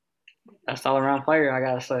 Best all-around player, I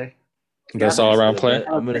got to say. Best all-around player?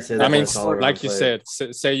 I'm going to say that. I mean, like you said,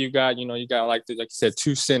 say you got, like you said,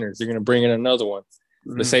 2 centers. You're going to bring in another one.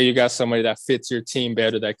 Mm-hmm. But say you got somebody that fits your team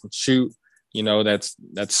better, that can shoot, that's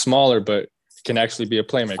smaller, but can actually be a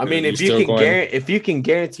playmaker. I mean, if you can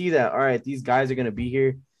guarantee that, all right, these guys are going to be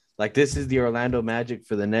here, like this is the Orlando Magic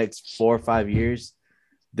for the next 4 or 5 years,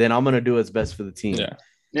 then I'm going to do what's best for the team.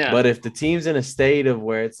 Yeah. But if the team's in a state of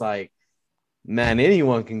where it's like, man,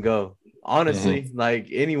 anyone can go, honestly, like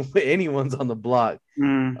anyone's on the block,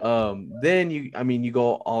 then you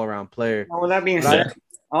go all around player. Well, that being said,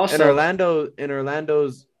 also in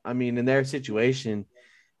Orlando's, I mean, in their situation,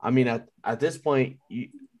 I mean, at this point,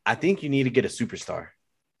 I think you need to get a superstar.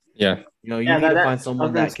 Yeah. You need to find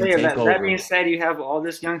someone that can take over. That being said, you have all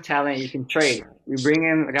this young talent you can trade. You bring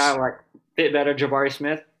in a guy like fit better, Jabari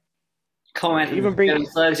Smith. Cole Anthony. Even bring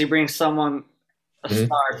slugs, you bring someone a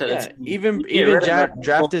star to the team. Even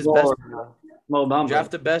draft his best.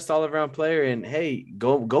 Draft the best all around player, and hey,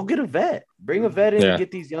 go get a vet. Bring a vet in and get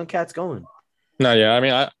these young cats going. No, yeah. I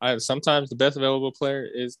mean, I sometimes the best available player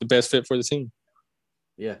is the best fit for the team.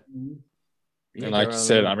 Yeah. And like you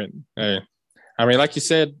said, like you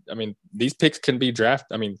said, these picks can be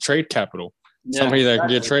trade capital. Somebody that can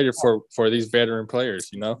get traded for these veteran players,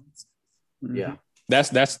 Yeah. That's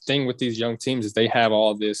the thing with these young teams is they have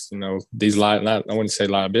all this, these I wouldn't say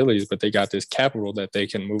liabilities, but they got this capital that they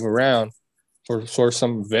can move around for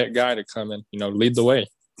some vet guy to come and, lead the way.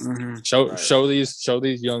 Mm-hmm. Show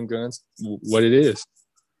these young guns what it is.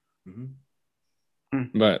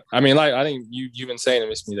 Mm-hmm. But I think you've been saying to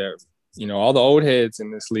me that all the old heads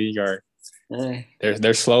in this league are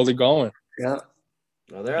they're slowly going. Yeah.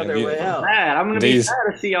 Well, they're on their way out. Man, I'm gonna be sad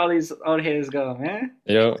to see all these old heads go, man.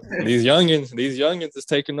 These youngins is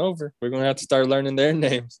taking over. We're gonna have to start learning their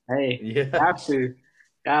names. Hey, got to.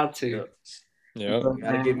 Yeah.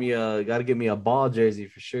 Gotta get me a ball jersey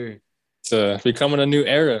for sure. It's becoming a new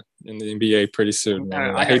era in the NBA pretty soon,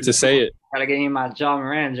 man. I hate to say it. Gotta get me my John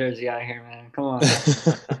Moran jersey out here, man. Come on.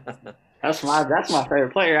 That's my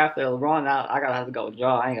favorite player after LeBron. Now I gotta have to go with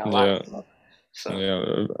Ja. I ain't gonna lie. So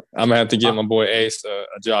I'm gonna have to get my boy Ace a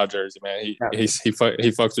Ja jersey, man. He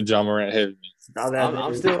fucks with John Morant heavy.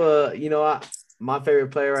 I'm still my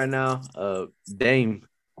favorite player right now, Dame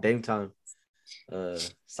time.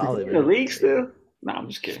 Solid. In the league still? No, I'm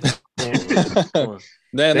just kidding.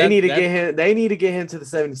 They need to get him to the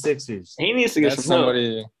 76ers. He needs to get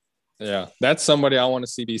somebody. Yeah, that's somebody I want to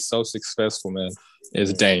see be so successful, man.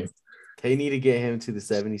 Is Dame. They need to get him to the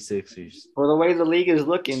 76ers. Well, the way the league is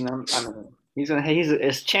looking,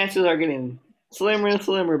 his chances are getting slimmer and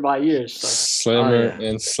slimmer by years. So. Slimmer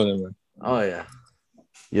and slimmer. Oh yeah.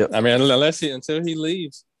 Yep. I mean, until he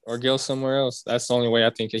leaves or goes somewhere else, that's the only way I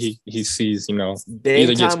think he sees. Either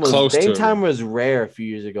gets close to it. Dame time was rare a few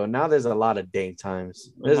years ago. Now there's a lot of Dame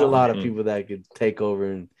times. There's a lot of people that could take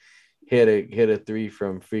over and hit a three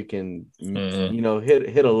from freaking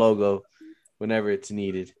hit a logo whenever it's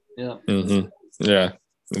needed. Yeah. Mm-hmm. Yeah.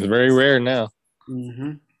 It's very rare now.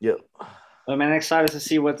 Mm-hmm. Yep. But man, excited to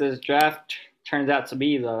see what this draft turns out to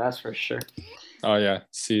be, though. That's for sure. Oh yeah,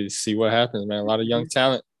 see what happens, man. A lot of young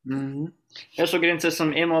talent. Mm-hmm. Guess we'll get into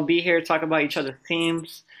some MLB here. Talk about each other's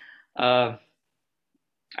teams. Uh,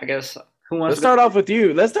 I guess who wants Let's to go? start off with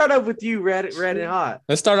you. Red and hot.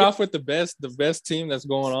 Let's start off with the best team that's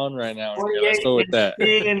going on right now. Yeah, let's 48 go with and that.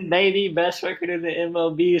 10, baby. Best record in the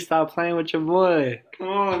MLB. Stop playing with your boy. Come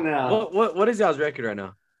on now. What is y'all's record right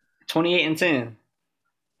now? 28 and 10.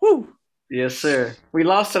 Woo. Yes, sir. We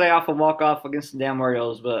lost today off a walk-off against the damn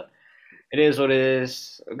Orioles, but it is what it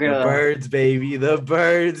is. We're The gonna birds, baby. The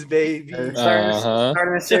birds, baby.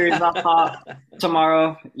 starting the series off top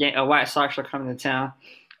tomorrow. Yeah, White Sox are coming to town.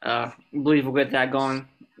 I believe we'll get that going.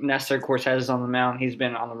 Nestor Cortez is on the mound. He's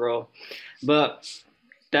been on the roll. But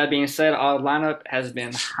that being said, our lineup has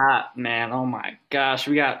been hot, man. Oh my gosh.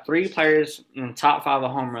 We got 3 players in the top 5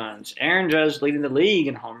 of home runs. Aaron Judge leading the league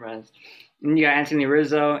in home runs. And you got Anthony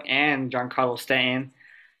Rizzo and Giancarlo Stanton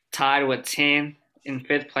tied with 10 in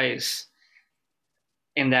 5th place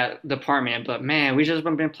in that department. But man, we just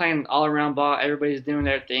been playing all around ball. Everybody's doing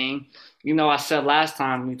their thing. You know, I said last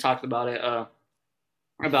time we talked about it,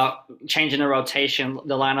 about changing the rotation,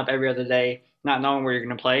 the lineup every other day, not knowing where you're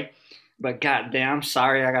going to play. But goddamn,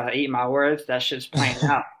 sorry, I gotta eat my words. That shit's playing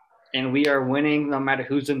out, and we are winning no matter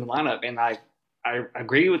who's in the lineup. And I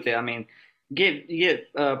agree with it. I mean, get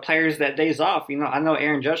players that days off. You know, I know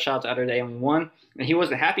Aaron Judge shot the other day and we won, and he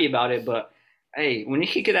wasn't happy about it. But hey, when you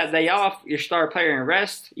can get that day off, your star player in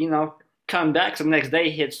rest, you know, come back the next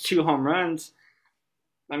day, hits 2 home runs.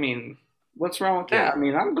 I mean, what's wrong with that? Yeah. I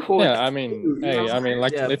mean, I'm cool. Yeah, I mean, hey, I mean,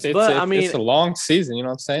 like Yeah, it's but I mean, it's a long season. You know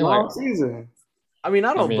what I'm saying? long Like, season. I mean,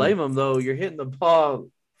 I I don't mean, blame him though. You're hitting the ball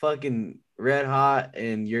fucking red hot,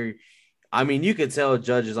 and I mean, you could tell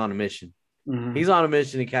Judge is on a mission. Mm-hmm. He's on a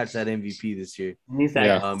mission to catch that MVP this year. He's that,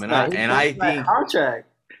 Yeah. And I think contract.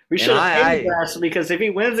 We should have paid I him because if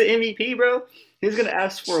he wins the MVP, bro, he's gonna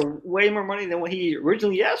ask for way more money than what he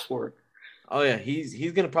originally asked for. oh yeah,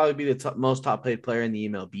 he's gonna probably be the most top paid player in the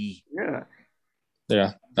MLB. Yeah.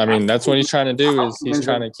 yeah. I mean, that's what he's trying to do. Is he's Wins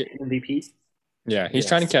trying to, MVP. yeah, he's Yes.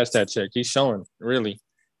 trying to catch that check. He's showing really.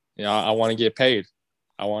 You know, I want to get paid.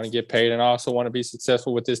 I want to get paid, and I also want to be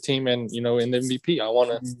successful with this team. And you know, in the MVP,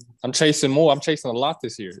 I'm chasing more. I'm chasing a lot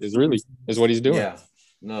this year. Is what he's doing. Yeah,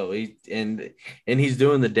 no, and he's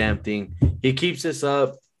doing the damn thing. He keeps this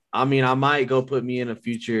up. I mean, I might go put me in a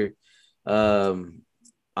future. I'm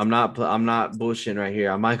not bullshitting right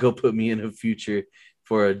here. I might go put me in a future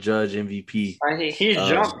for a Judge MVP.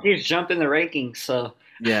 He's jumped in the rankings. So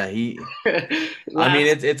yeah, I mean,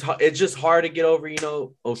 it's just hard to get over. You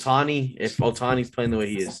know, Ohtani. If Ohtani's playing the way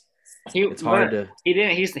he is, it's hard to.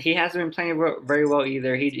 He hasn't been playing very well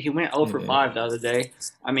either. He went 0 for 5 the other day.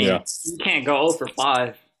 I mean, you can't go 0 for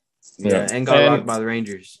 5. Yeah, and got rocked by the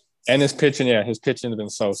Rangers. And his pitching, his pitching has been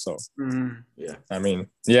so. Mm-hmm. Yeah, I mean,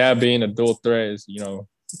 being a dual threat is, you know,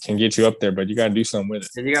 can get you up there, but you got to do something with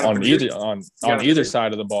it on either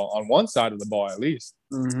side of the ball, on one side of the ball at least.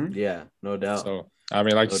 Mm-hmm. Yeah, no doubt. So I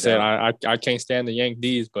mean, like you said, I can't stand the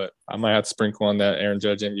Yankees, but I might have to sprinkle on that Aaron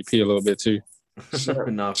Judge MVP a little bit too.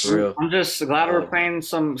 Not for real. I'm just glad we're playing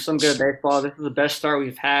some good baseball. This is the best start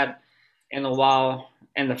we've had in a while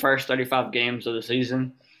in the first 35 games of the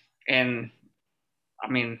season, and I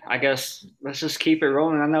mean, I guess let's just keep it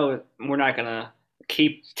rolling. I know we're not gonna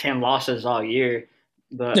keep 10 losses all year,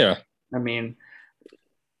 but I mean,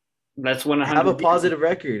 let's win 100. Have a positive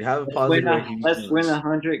record. Let's win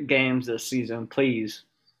 100 games this season, please.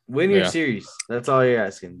 Win your series. That's all you're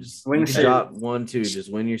asking. Just win drop 1-2.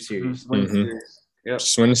 Just win your series. Win the series. Yep.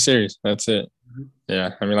 Just win the series. That's it. Mm-hmm.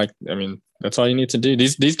 Yeah, I mean, that's all you need to do.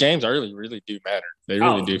 These games early really do matter. They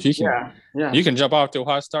really do. If you can, you can jump off to a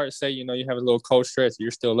hot start. Say, you know, you have a little cold stretch.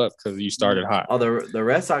 You're still up because you started hot. Oh, the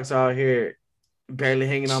Red Sox are out here barely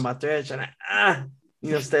hanging on my thread, trying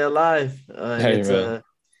to stay alive.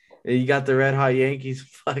 You got the red hot Yankees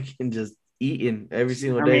fucking just eating every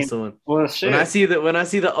single day. So when I see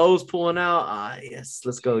the O's pulling out, yes,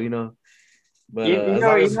 let's go. You know, but you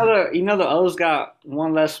know the O's got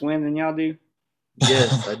one less win than y'all do.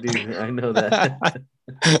 Yes, I do. I know that.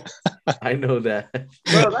 I know that.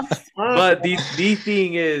 Bro, but the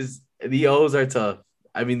thing is, the O's are tough.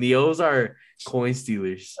 I mean, the O's are coin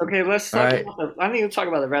stealers. Okay, let's talk about I need to talk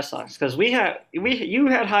about the Red Sox because you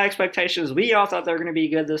had high expectations. We all thought they were going to be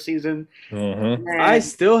good this season. Mm-hmm. I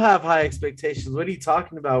still have high expectations. What are you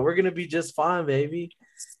talking about? We're going to be just fine, baby.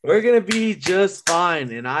 We're going to be just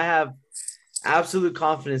fine, and I have absolute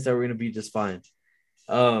confidence that we're going to be just fine.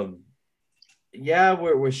 Yeah,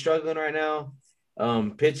 we're struggling right now.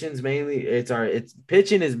 Pitching's mainly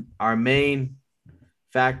pitching is our main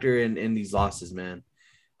factor in these losses, man.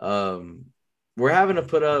 We're having to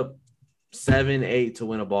put up 7, 8 to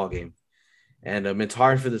win a ball game, and it's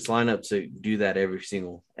hard for this lineup to do that every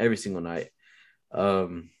single night.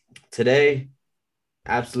 Today,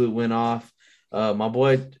 absolute win off. My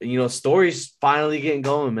boy, Story's finally getting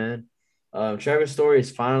going, man. Trevor Story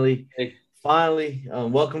is finally.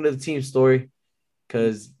 Welcome to the team, Story,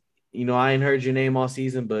 because I ain't heard your name all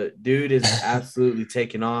season, but dude is absolutely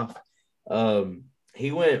taking off.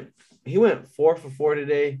 He went 4 for 4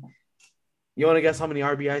 today. You want to guess how many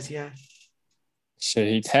RBIs he had? Shit,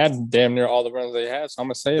 he had damn near all the runs they had, so I'm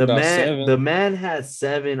gonna say about 7. The man had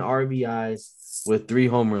 7 RBIs with 3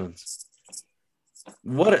 home runs.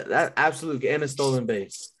 That absolute and a stolen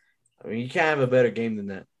base. I mean, you can't have a better game than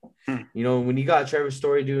that. When you got Trevor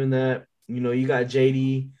Story doing that, you got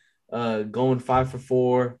JD going 5 for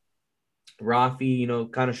 4.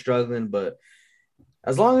 Rafi, kind of struggling, but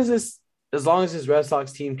as long as this Red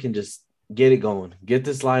Sox team can just get it going, get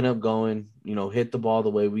this lineup going, hit the ball the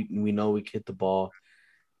way we know we hit the ball,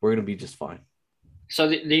 we're gonna be just fine. So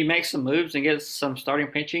do you make some moves and get some starting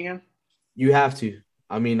pitching in? You have to.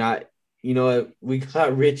 I mean, we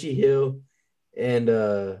got Richie Hill,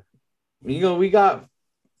 and we got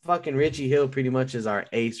fucking Richie Hill pretty much as our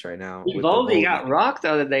ace right now. Evoldi got rocked the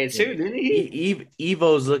other day too, didn't he?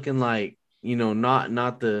 Evo's looking like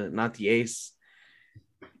not the ace.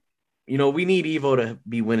 We need Evo to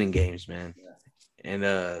be winning games, man. And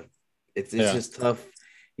it's just tough.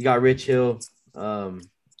 You got Rich Hill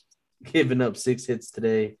giving up 6 hits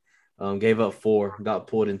today. Gave up 4, got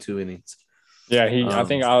pulled in 2 innings. Yeah, I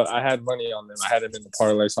think I had money on them. I had him in the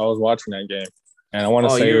parlay, so I was watching that game, and I want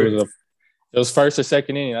to say it was first or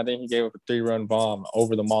second inning. I think he gave up a 3-run bomb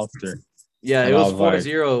over the monster. Yeah, it was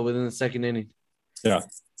 4-0 within the second inning. Yeah,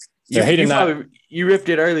 you ripped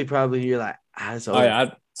it early. Probably you're like, it's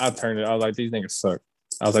over. I turned it. I was like, these niggas suck.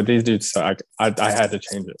 I was like, these dudes suck. I had to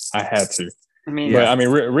change it. I had to.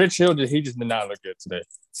 Rich Hill he just did not look good today.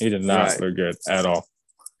 He did not look good at all.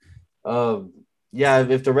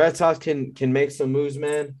 If the Red Sox can make some moves,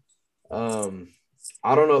 man.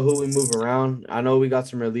 I don't know who we move around. I know we got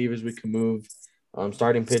some relievers we can move.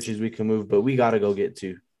 Starting pitchers we can move, but we got to go get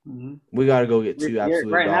 2. Mm-hmm. We got to go get 2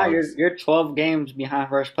 absolute right dogs. Now, you're 12 games behind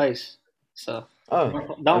first place. So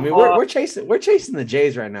we're chasing the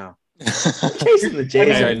Jays right now. We're chasing the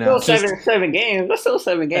Jays right now. Still 7 games. That's still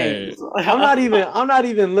 7 games. Hey, I'm not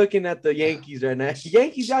even looking at the Yankees right now.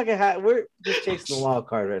 Yankees, y'all can have. We're just chasing the wild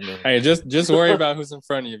card right now. Hey, just worry about who's in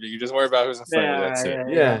front of you. You just worry about who's in front of you. That's it.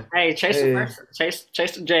 Yeah. Hey, chase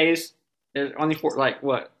the Jays. There's only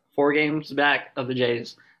 4 games back of the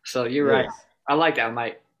Jays. So you're right. I like that,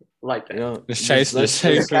 Mike. I like that. Let's catch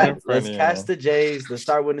the Jays. Let's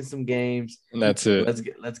start winning some games. And that's it.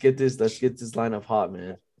 Let's get this lineup hot,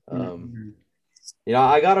 man.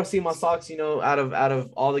 I gotta see my Sox. Out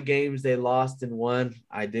of all the games they lost and won,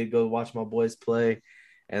 I did go watch my boys play,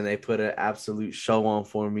 and they put an absolute show on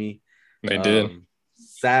for me. They did.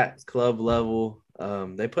 Sat club level.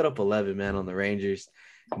 They put up 11, man, on the Rangers.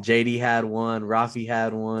 JD had 1. Rafi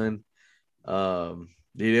had 1.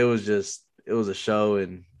 Dude, it was a show,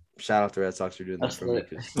 and shout out to Red Sox for doing that for me.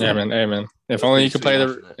 Yeah, man. Hey, man. If only you could play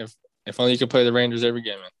the Rangers every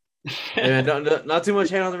game, man. Hey, man, not too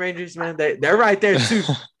much hate on the Rangers, man. They're right there too.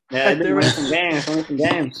 Yeah, they're winning some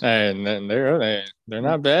games. Hey, and they're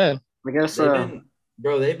not bad. I guess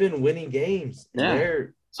they've been winning games. Yeah,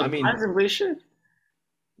 surprisingly should.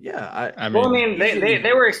 Yeah, I mean,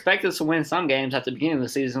 they were expected to win some games at the beginning of the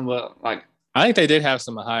season, but I think they did have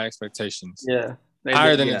some high expectations. Yeah,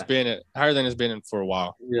 higher than it's been for a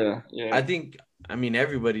while. Yeah. I think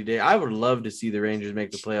everybody did. I would love to see the Rangers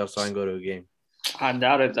make the playoffs so I can go to a game. I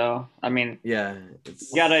doubt it though. I mean, yeah,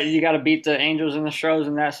 you gotta beat the Angels and the Stros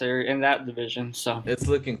in that series, in that division. So it's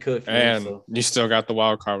looking cooked. And you still got the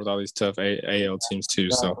wild card with all these tough AL teams too.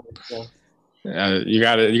 So you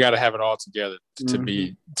gotta have it all together to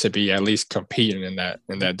be at least competing in that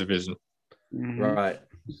division. Mm-hmm. Right.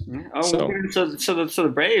 Oh, so the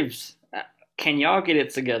Braves, can y'all get it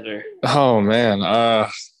together? Oh man,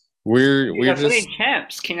 we're just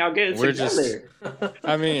champs. Can y'all get it together?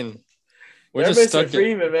 I mean. They're missing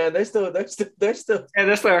Freeman, man. They're still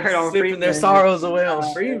hurt on Freeman. Their sorrows away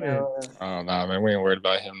on Freeman. Oh no, man, we ain't worried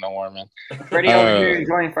about him no more, man. Freddie over here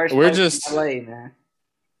enjoying first place in LA, man.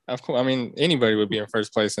 Of course, I mean anybody would be in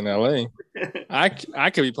first place in LA. I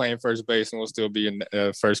could be playing first base and we'll still be in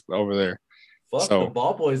first over there. Fuck the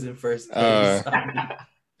ball boys in first place.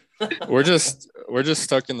 we're just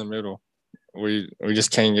stuck in the middle. We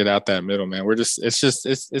just can't get out that middle, man.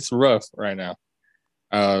 It's rough right now.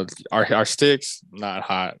 Our sticks not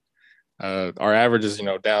hot. Our average is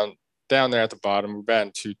down down there at the bottom. We're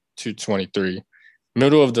batting 223,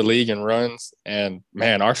 middle of the league in runs, and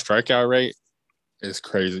man, our strikeout rate is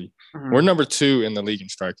crazy. Mm-hmm. We're number 2 in the league in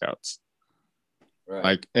strikeouts. Right.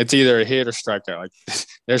 Like it's either a hit or strikeout. Like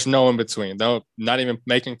there's no in between. No, not even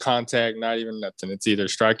making contact, not even nothing. It's either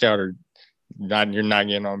strikeout or not. You're not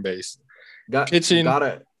getting on base. Pitching,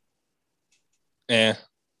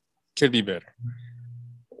 could be better.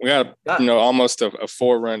 We got almost a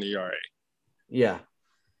 4-run ERA. Yeah,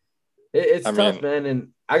 it's tough, man.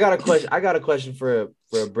 And I got a question. I got a question for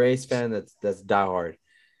a Braves fan that's diehard.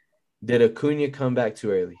 Did Acuna come back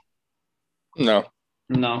too early? No.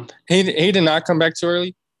 He did not come back too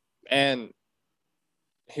early, and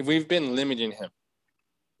we've been limiting him.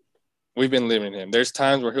 There's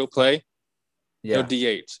times where he'll play. Yeah.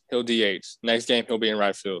 He'll DH. Next game he'll be in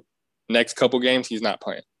right field. Next couple games he's not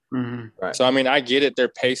playing. Mm-hmm. Right. So I mean, I get it. They're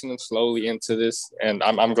pacing him slowly into this, and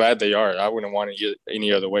I'm glad they are. I wouldn't want it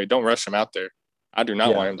any other way. Don't rush him out there. I do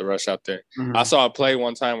not want him to rush out there. Mm-hmm. I saw a play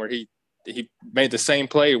one time where he made the same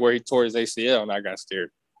play where he tore his ACL, and I got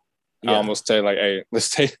scared. Yeah. I almost say like, "Hey, let's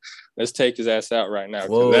take his ass out right now."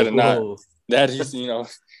 That he's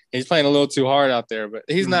he's playing a little too hard out there, but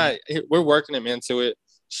he's not. We're working him into it.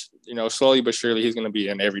 Slowly but surely, he's going to be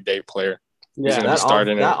an everyday player. Yeah,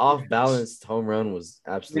 that off-balanced home run was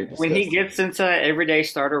absolutely when he gets into an everyday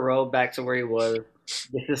starter role back to where he was,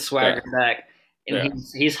 gets his swagger back, and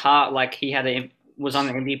he's hot like he was on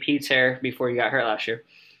the MVP tear before he got hurt last year.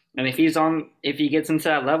 And if he gets into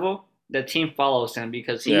that level, the team follows him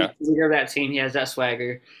because he's the leader of that team. He has that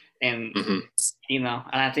swagger, and and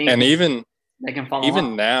I think even they can follow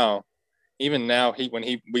even now,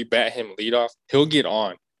 when we bat him leadoff, he'll get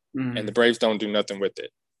on, and the Braves don't do nothing with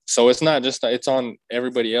it. So it's not just it's on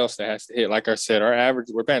everybody else that has to hit. Like I said, our average,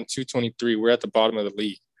 we're batting 223. We're at the bottom of the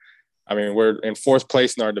league. I mean, we're in 4th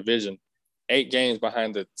place in our division, 8 games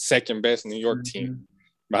behind the second best New York team,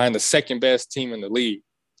 behind the second best team in the league,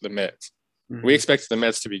 the Mets. Mm-hmm. We expected the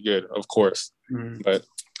Mets to be good, of course, but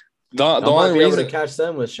the only reason able to catch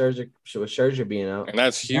them with Scherzer being out, and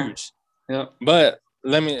that's huge. Yeah. But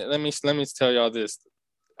let me tell y'all this.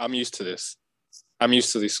 I'm used to this. I'm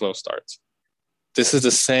used to these slow starts. This is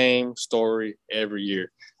the same story every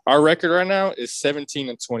year. Our record right now is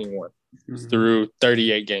 17-21 through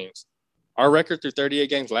 38 games. Our record through 38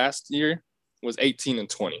 games last year was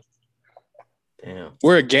 18-20. Damn.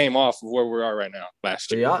 We're a game off of where we are right now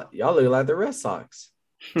last year. So y'all look like the Red Sox.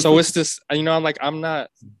 So it's this, I'm not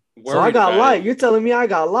worried. So I got life. You're telling me I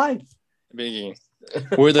got life. Biggie.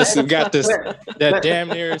 We got that damn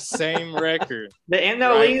near same record. The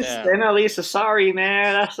NL East is sorry,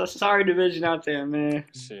 man. That's a sorry division out there, man.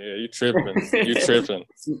 Shit, you tripping. Hey,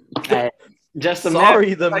 just the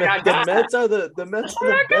Mets are the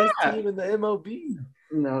best team in the MLB.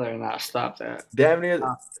 No, they're not. Stop that. Damn near.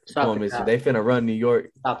 Come on, mister. They finna run New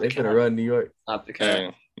York. Stop the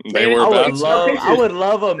cap. They were about I would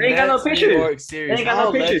love a Mets New York series. They ain't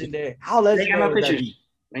got no pictures. How legendary would that be?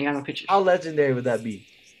 They ain't got no pictures. How legendary would that be?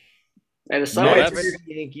 Hey, the Subway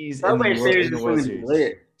Yankees Subway series is going to be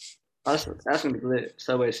lit. That's gonna be lit.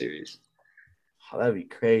 Subway series. Oh, that'd be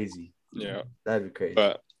crazy. Yeah, that'd be crazy.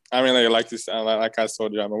 But I mean, like I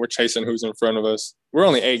told you, I mean, we're chasing who's in front of us. We're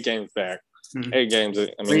only 8 games back. 8 games. I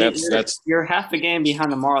mean, that's you're half a game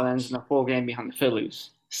behind the Marlins and a full game behind the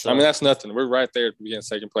Phillies. So. I mean, that's nothing. We're right there to be in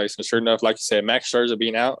second place. And sure enough, like you said, Max Scherzer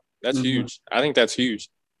being out, that's huge. I think that's huge.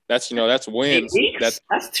 That's that's wins. 8 weeks?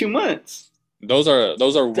 That's 2 months. Those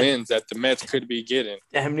are wins that the Mets could be getting.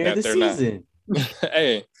 Damn near the season.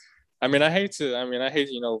 Hey, I mean, I hate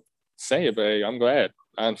to say it, but hey, I'm glad.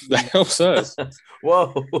 That helps us.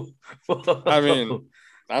 Whoa. I mean,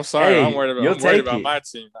 I'm sorry. I'm worried about my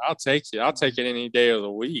team. I'll take it. I'll take it any day of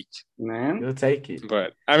the week. Man. You'll take it.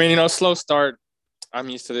 But, I mean, slow start. I'm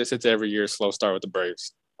used to this. It's every year slow start with the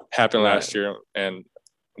Braves. Happened last year, and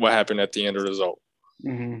what happened at the end of the result.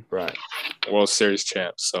 Right. World Series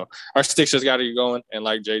champs. So our sticks just got to get going. And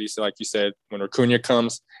like JD said, like you said, when Acuna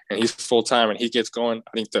comes and he's full time and he gets going,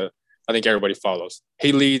 I think everybody follows.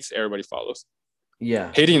 He leads, everybody follows.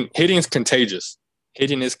 Yeah. Hitting is contagious.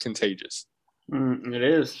 Hitting is contagious. It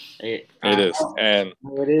is. It is. And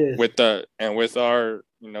it is. With our,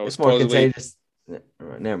 it's more contagious.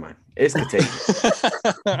 Never mind. It's contagious.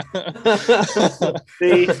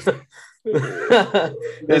 See?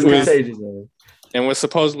 It's contagious, man. And with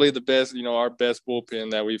supposedly the best, our best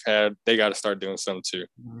bullpen that we've had, they got to start doing something too.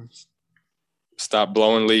 Stop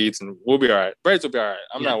blowing leads, and we'll be all right. Braves will be all right.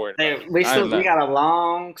 I'm not worried. We got a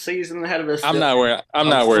long season ahead of us. I'm not worried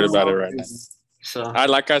about it right now. So,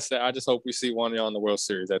 like I said, I just hope we see one of y'all in the World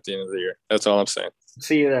Series at the end of the year. That's all I'm saying.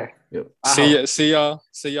 see you there. Yep. See y'all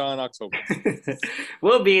in October.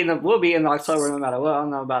 we'll be in October no matter what. I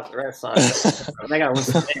don't know about the Red Sox. They got to win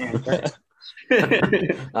some games, right?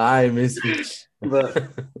 I miss you. But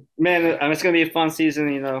man, it's gonna be a fun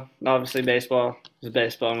season. Obviously baseball is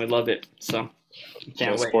baseball, and we love it. So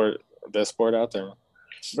can't wait. Best sport out there.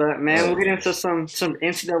 But man, we'll get into some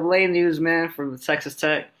NCAA news, man, from Texas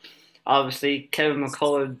Tech. Obviously, Kevin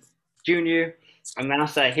McCullough Jr.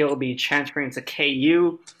 announced that he'll be transferring to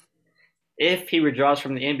KU if he withdraws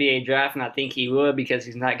from the NBA draft, and I think he would because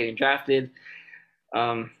he's not getting drafted.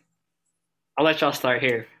 I'll let y'all start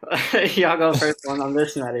here. Y'all go first when I'm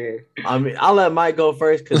listening out of here. I mean, I'll let Mike go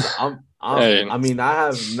first because Hey. I mean,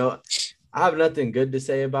 I have nothing good to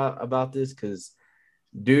say about this because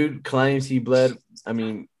dude claims he bled. I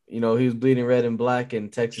mean, he was bleeding red and black,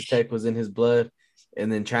 and Texas Tech was in his blood,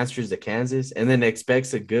 and then transfers to Kansas, and then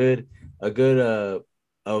expects a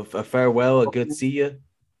farewell, a good see ya,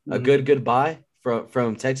 a good goodbye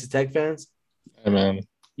from Texas Tech fans. Hey, man,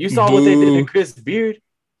 you saw what they did to Chris Beard,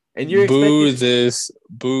 and you're expecting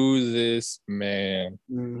boo this man.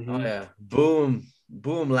 Mm-hmm. Oh yeah, boom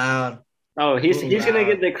loud. Oh, he's gonna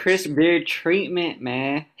get the Chris Beard treatment,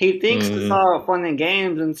 man. He thinks it's all fun and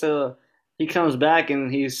games until he comes back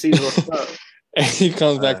and he sees what's up. And he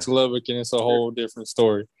comes back to Lubbock and it's a whole different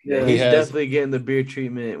story. Yeah, he's definitely getting the beard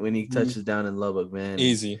treatment when he touches down in Lubbock, man.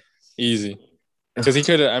 Easy. Because he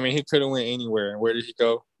could have went anywhere. And where did he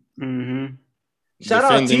go? Mm-hmm. Shout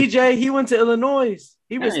out TJ. He went to Illinois.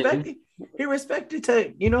 He respected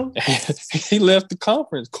Tech, He left the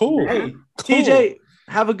conference. Cool. Hey, cool. TJ,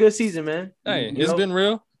 have a good season, man. Hey, it's been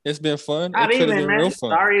real. It's been fun. It could have been real fun.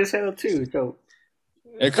 Sorry as hell too. So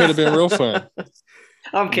it could have been real fun.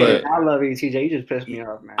 I'm kidding. I love you, TJ. You just pissed me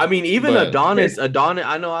off, man. I mean, even Adonis. I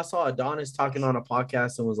know I saw Adonis talking on a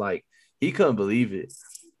podcast and was like, he couldn't believe it.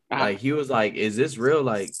 Like he was like, "Is this real?"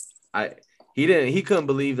 Like he couldn't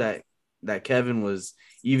believe that Kevin was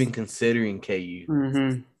even considering KU.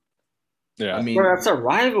 Mm-hmm. Yeah, I mean, bro, that's a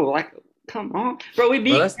rival. Like, come on, bro. We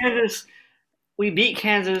beat Kansas. We beat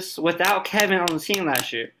Kansas without Kevin on the team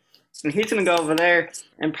last year. And he's going to go over there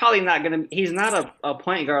and probably not going to – he's not a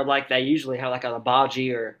point guard like they usually have, like a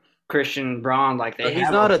Baji or Christian Braun like they have. He's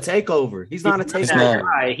not a takeover. He's not a takeover.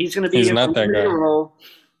 Guy. He's going to be in a role.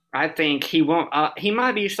 I think he won't he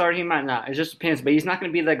might be starting, he might not. It just depends. But he's not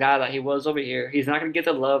going to be the guy that he was over here. He's not going to get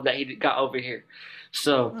the love that he got over here.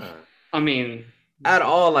 So, I mean – at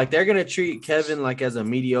all. Like, they're going to treat Kevin like as a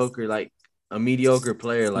mediocre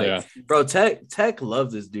player. Like, bro, Tech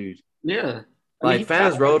loves this dude. Yeah. Like,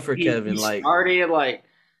 fans rode for Kevin. Like, started like,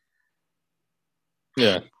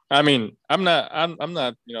 yeah. I mean, I'm not.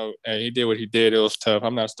 Hey, he did what he did. It was tough.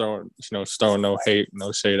 I'm not throwing no hate,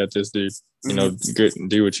 no shade at this dude. Good,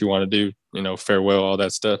 do what you want to do. Farewell, all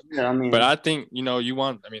that stuff. Yeah, I mean, but I think you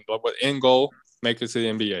want. I mean, what end goal? Make it to the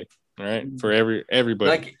NBA, all right? For everybody.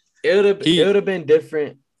 Like, it would have been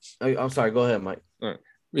different. I'm sorry. Go ahead, Mike.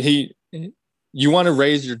 You want to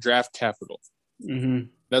raise your draft capital. Mm-hmm.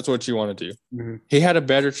 That's what you want to do. Mm-hmm. He had a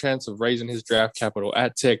better chance of raising his draft capital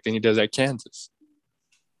at Tech than he does at Kansas.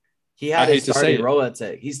 He had his starting role at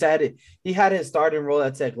Tech. He had his starting role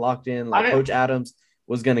at Tech locked in. Like, Coach Adams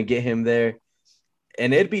was going to get him there.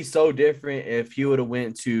 And it'd be so different if he would have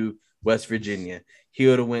went to West Virginia. He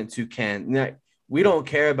would have went to Kansas. We don't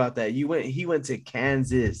care about that. He went to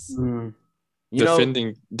Kansas. Mm.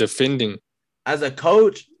 Defending. As a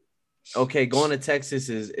coach, okay, going to Texas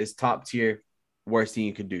is top tier. Worst thing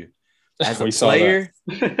you could do. As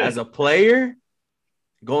a player,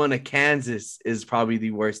 going to Kansas is probably the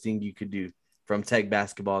worst thing you could do. From Tech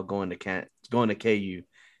basketball going to KU,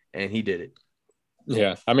 and he did it.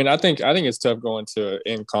 Yeah, I mean, I think it's tough going to an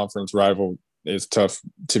in-conference rival. It's tough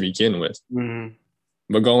to begin with. Mm-hmm.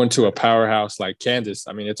 But going to a powerhouse like Kansas,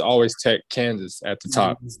 I mean, it's always Tech, Kansas at the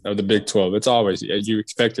top of the Big 12. It's always, you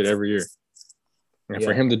expect it every year. And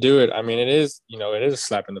for him to do it, I mean, it is a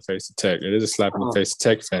slap in the face of Tech. It is a slap in the face of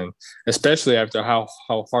Tech fans, especially after how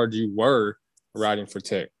hard you were riding for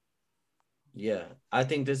Tech. Yeah, I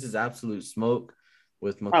think this is absolute smoke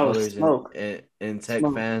with McCullers and Tech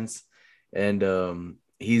fans. And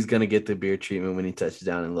he's going to get the beer treatment when he touches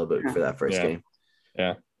down in Lubbock for that first game.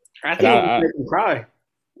 Yeah. I think he's going to cry.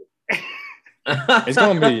 It's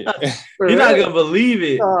gonna be. You're not gonna believe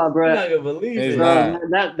it. Oh, bro. You're not gonna believe it.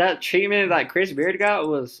 That treatment that Chris Beard got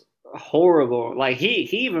was horrible. Like he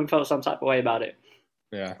even felt some type of way about it.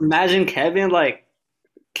 Yeah. Imagine Kevin. Like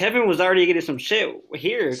Kevin was already getting some shit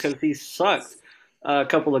here because he sucked a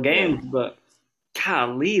couple of games. But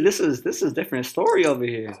golly, this is a different story over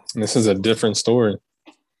here. This is a different story.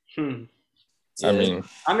 I Yeah. mean,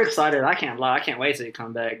 I'm excited. I can't lie. I can't wait till he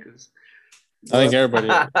come back. I think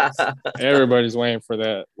everybody's waiting for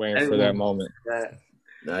that moment.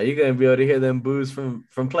 Now you're gonna be able to hear them boos from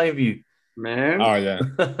Plainview. Man, Oh yeah.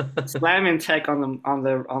 slamming tech on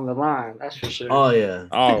the line. That's for sure. Oh yeah.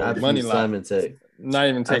 Oh, Absolute money line. Simon Tech. Not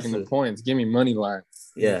even taking the points. Give me money line.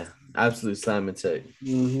 Yeah, absolute Simon Tech.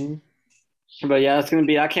 Mm-hmm. But yeah, it's gonna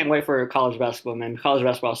be. I can't wait for college basketball, man. College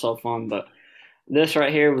basketball is so fun, but this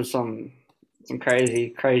right here was some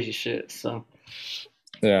crazy shit. So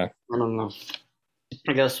yeah, I don't know.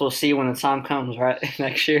 I guess we'll see when the time comes, right?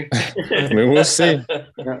 Next year. We will see.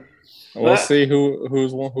 Yeah. We'll see who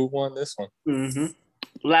won this one. Mm-hmm.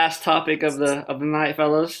 Last topic of the night,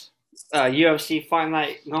 fellas. UFC fight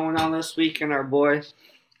night going on this week, and our boy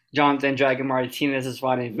Jonathan Dragon Martinez is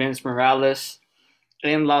fighting Vince Morales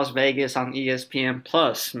in Las Vegas on ESPN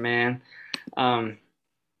Plus. Man,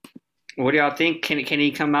 what do y'all think? Can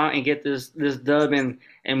he come out and get this dub and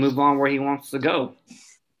move on where he wants to go?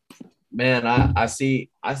 Man, I see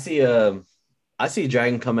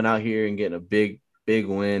Dragon coming out here and getting a big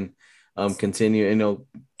win. Continue,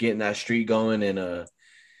 getting that streak going, and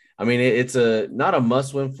I mean it's a not a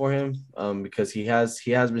must win for him because he has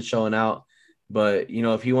been showing out, but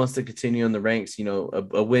if he wants to continue in the ranks,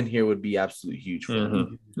 a win here would be absolutely huge for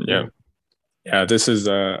him. Yeah, this is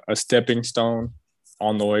a stepping stone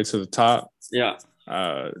on the way to the top. Yeah.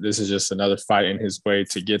 This is just another fight in his way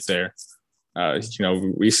to get there.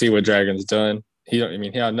 We see what Dragon's done. He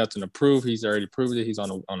had nothing to prove. He's already proved it. He's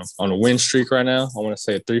on a win streak right now. I want to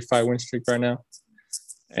say a 3-fight win streak right now.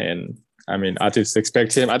 And I mean, I just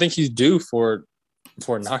expect him. I think he's due for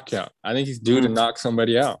a knockout. I think he's due to knock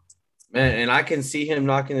somebody out. Man, and I can see him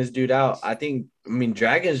knocking this dude out.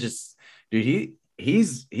 Dragon's just, dude,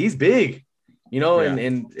 he's big,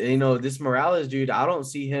 and this Morales dude, I don't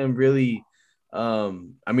see him really.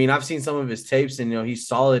 I've seen some of his tapes and he's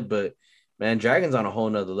solid, but man, Dragon's on a whole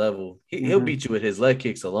nother level. He'll beat you with his leg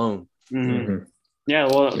kicks alone. Mm-hmm. Yeah,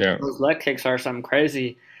 those leg kicks are something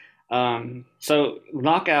crazy. So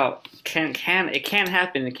knockout can happen. It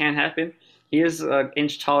can happen. He is an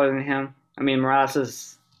inch taller than him. I mean, Morales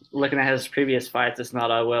is looking at his previous fights. It's not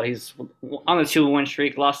well. He's on a 2-win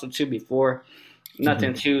streak. Lost the 2 before.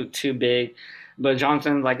 Nothing too big. But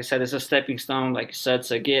Johnson, like I said, is a stepping stone, like you said,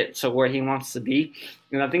 to get to where he wants to be.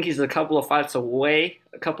 And I think he's a couple of fights away,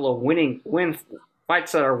 a couple of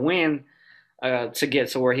fights that are to get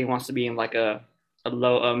to where he wants to be in like a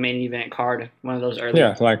main event card, one of those early.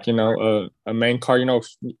 Yeah, like a main card,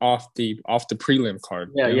 off the prelim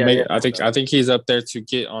card. Yeah. I think he's up there to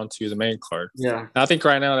get onto the main card. Yeah, and I think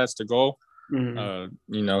right now that's the goal.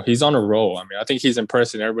 Mm-hmm. He's on a roll. I mean, I think he's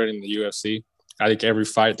impressing everybody in the UFC. I think every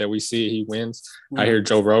fight that we see, he wins. Mm-hmm. I hear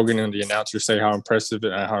Joe Rogan and the announcers say how impressed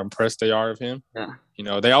they are of him.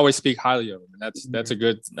 Yeah. They always speak highly of him, and that's a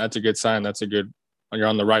good sign. You're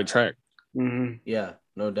on the right track. Mm-hmm. Yeah,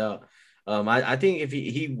 no doubt. I think if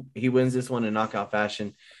he wins this one in knockout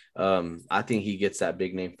fashion, I think he gets that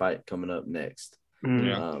big name fight coming up next.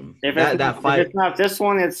 Mm-hmm. If it's not this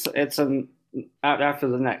one, it's after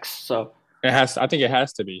the next. So I think it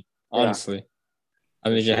has to be, honestly. Yeah. I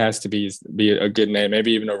think it has to be a good name,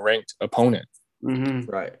 maybe even a ranked opponent. Mm-hmm.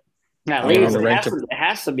 Right. Yeah, it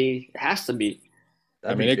has to be.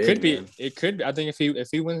 It could be. It could be. I think if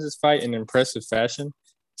he wins this fight in impressive fashion,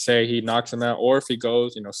 say he knocks him out, or if he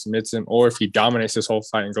goes, submits him, or if he dominates this whole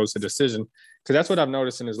fight and goes to decision, because that's what I've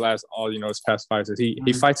noticed in his past fights is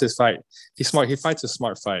he fights his fight. He's smart. He fights a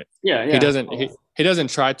smart fight. Yeah. He doesn't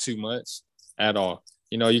try too much at all.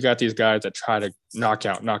 You got these guys that try to knock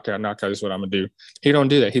out. This is what I'm gonna do. He don't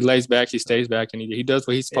do that. He lays back. He stays back, and he does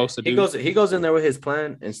what he's supposed to do. He goes in there with his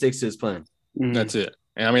plan and sticks to his plan. Mm-hmm. That's it.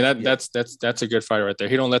 And I mean that's a good fight right there.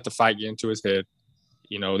 He don't let the fight get into his head.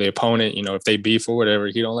 The opponent, if they beef or whatever,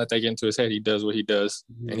 he don't let that get into his head. He does what he does,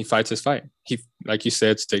 and he fights his fight. He, like you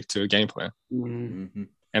said, stick to a game plan. Mm-hmm.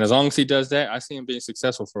 And as long as he does that, I see him being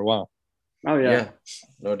successful for a while. Oh yeah,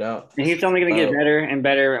 no doubt. And he's only going to get better and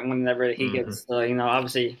better whenever he gets,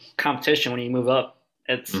 obviously competition when you move up.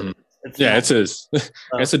 It's a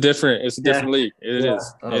different league.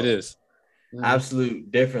 It is.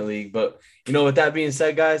 Absolute different league. But with that being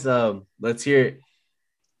said, guys, let's hear it.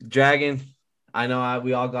 Dragon. I know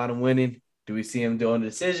we all got him winning. Do we see him doing a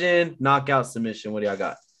decision, knockout, submission? What do y'all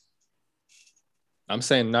got? I'm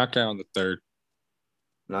saying knockout on the third.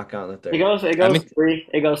 Knockout on the third. It goes 3.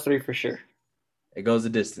 It goes 3 for sure. It goes the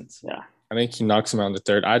distance. Yeah. I think he knocks him out on the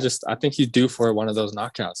third. I think he's due for one of those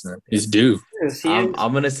knockouts, man. He's due. I'm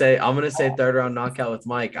gonna say third round knockout with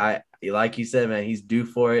Mike. Like you said, man, he's due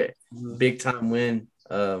for it. Big time win.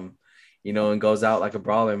 And goes out like a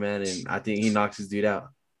brawler, man. And I think he knocks his dude out.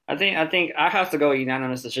 I think I have to go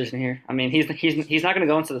unanimous decision here. I mean, he's not going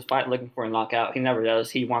to go into this fight looking for a knockout. He never does.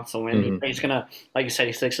 He wants to win. Mhm. He's gonna, like you said,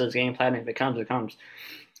 he sticks to his game plan. If it comes, it comes.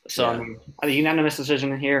 So Yeah. I mean, a unanimous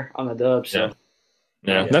decision here on the dub. So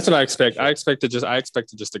Yeah, that's what I expect. I expect it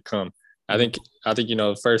just to come. I think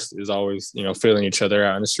first is always feeling each other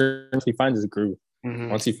out, and sure if he finds his groove. mhm.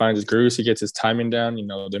 Once he finds his grooves, he gets his timing down.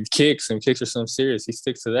 Them kicks are something serious. He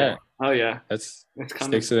sticks to that. Oh yeah, That's it's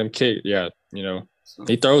coming. sticks to them kick. Yeah, So,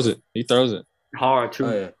 he throws it. hard too.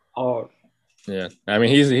 Oh yeah. Hard. Yeah, I mean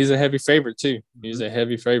he's a heavy favorite too. He's a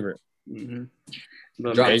heavy favorite. Mm-hmm.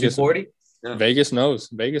 Drop Vegas- 240. Yeah. Vegas knows.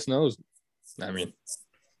 I mean,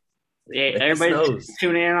 Yeah, Vegas everybody knows.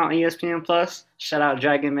 tune in on ESPN Plus. Shout out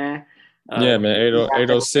Dragon Man. yeah, man,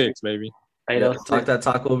 806, baby. Yeah, 806. Talk That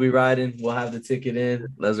Talk will be riding. We'll have the ticket in.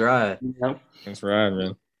 Let's ride. Yep. That's right,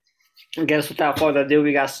 man. I guess without further ado,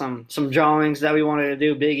 we got some drawings that we wanted to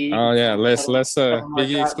do. Biggie. Oh yeah, let's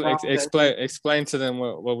Biggie Get explain to them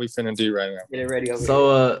what we finna do right now. it ready over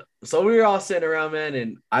here. So we were all sitting around, man,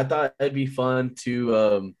 and I thought it'd be fun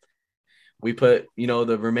to we put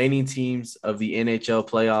the remaining teams of the NHL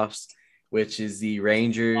playoffs, which is the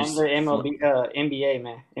Rangers. On the MLB, NBA,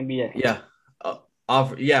 man, NBA. Yeah.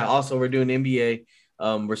 Also, we're doing NBA.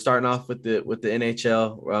 We're starting off with the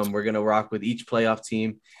NHL. We're gonna rock with each playoff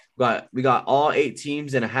team. We got all 8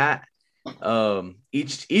 teams in a hat.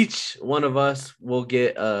 Each one of us will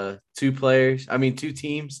get 2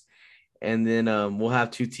 teams, and then we'll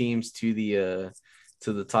have 2 teams to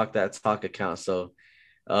the Talk That Talk account. So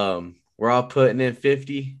we're all putting in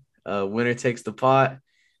 50. Winner takes the pot.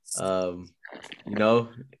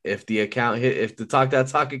 If the Talk That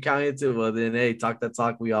Talk account hits it, well then hey, Talk That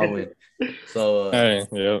Talk, we all win. So Hey,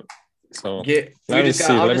 yep. So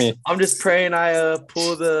I'm just praying I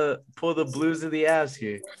pull the Blues of the Avs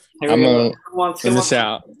here. Here I'm we gonna go. Who wants I'm to gonna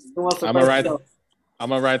first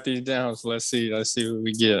go? write these down. So let's see what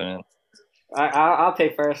we get, man. I'll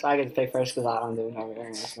take first. I get to take first because I don't do it over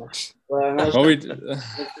there. So. Well, no, What we let's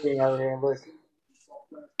see over here. Look.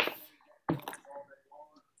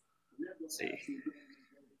 Let's see.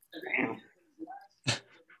 Damn.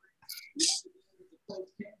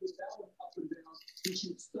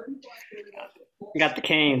 We got the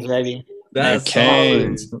Canes, baby. That's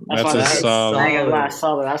Canes. solid. That's a That's solid. I ain't gonna lie,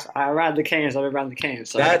 solid. I ride the Canes. I've been riding the Canes.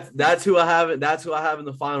 So. That's who I have. That's who I have in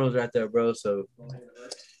the finals right there, bro. So All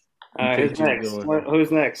right, who's you next? going.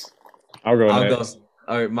 Who's next? I'll go I'll next. go.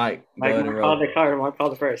 All right, Mike. Go Mike ahead and called roll. the card. Mike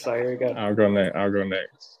called the first. So here we go. I'll go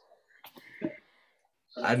next.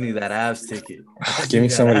 I need that Avs ticket. Give me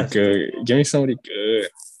somebody good.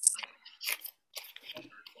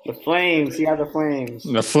 The Flames. You have the Flames.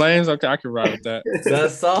 The Flames. Okay, I can ride with that.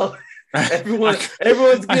 That's solid. Everyone's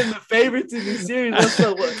getting the favorites in this series. What's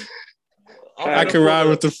up? I can ride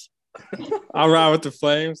with the. I'll ride with the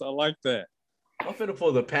Flames. I like that. I'm finna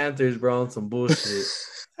pull the Panthers, bro, on some bullshit.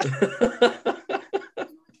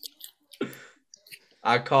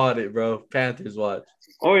 I called it, bro. Panthers, watch.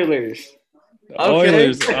 Oilers.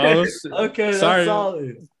 Oilers. Okay, Sorry. that's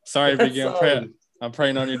solid. Sorry, That's Biggie. solid. I'm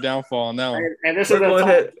praying on your downfall on that one. And this We're is a going talk,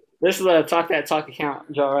 head. this is a Talk That Talk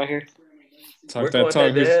account, Joe, right here. Talk We're that going talk.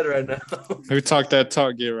 head to head right now. Who talk that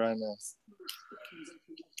talk get right now?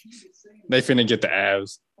 They finna get the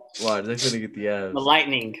Avs. Watch, they're gonna get the The Avs.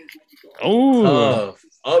 Lightning. Oh,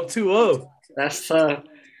 Up 2-0. That's Up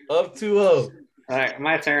 2-0. all right.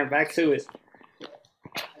 My turn. Back to it.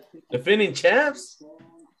 Defending champs?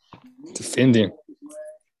 defending.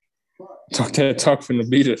 Talk that talk from the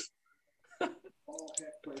beaters.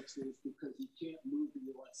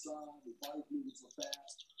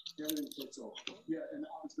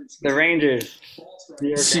 The Rangers.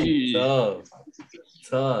 Gee. Tough.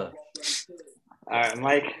 All right,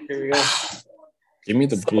 Mike. Here we go. Give me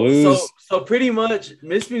the Blues. So pretty much,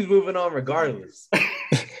 Misty's moving on regardless.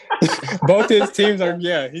 Both his teams are,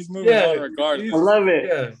 he's moving on I regardless. love it.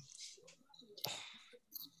 Yeah.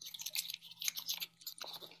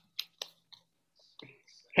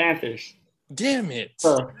 Panthers. Damn it.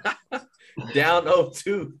 Down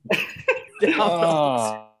 0-2.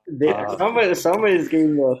 Down 0-2. Somebody's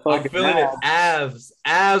getting the I'm fucking feeling it. Avs.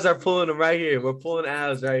 Avs are pulling them right here. We're pulling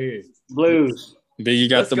Avs right here. Blues. Biggie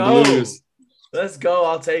got Let's the go. Blues. Let's go.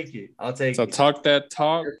 I'll take it. So talk that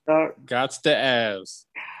talk. Talk. Got the Avs.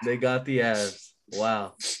 They got the Avs.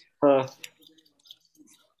 Wow.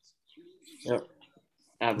 Yep.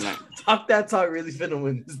 Talk that talk really finna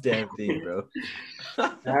win this damn thing, bro.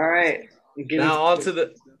 All right. Now onto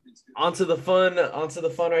the fun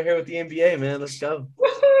right here with the NBA, man. Let's go.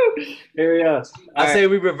 Here we go. I say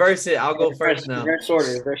we reverse it. I'll go first now. Reverse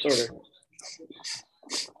order.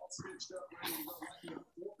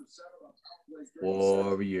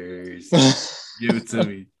 Warriors. Give it to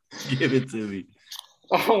me. Give it to me.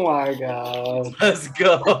 Oh my god. Let's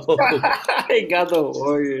go. He got the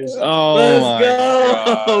Warriors. Oh Let's my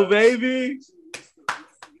go, God. baby.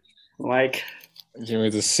 Like, Give me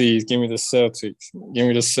the C's. Give me the Celtics. Give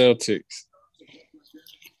me the Celtics.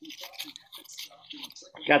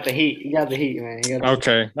 got the heat. You got the heat, man. You got the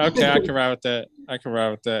Okay. I can ride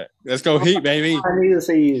with that. Let's go Heat, baby. I need to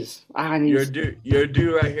see these. I need You're to due. You're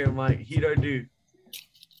due right here, Mike. Heat are due.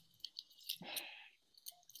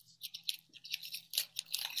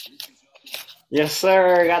 Yes,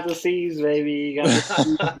 sir. Got the C's, baby. Got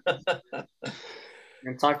the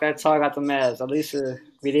and talk that talk. Got the Mavs. At least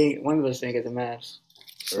we didn't. One of us didn't get the Mavs.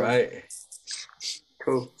 So, Right.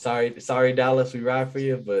 cool. Sorry, Dallas. We ride for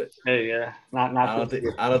you, but Hey, yeah. Not I don't this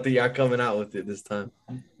think year. y'all coming out with it this time.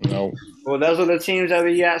 No. Well, those are the teams that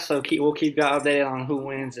we got. So we'll keep you updated on who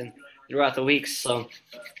wins and throughout the weeks. So,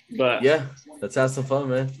 but Yeah, let's have some fun,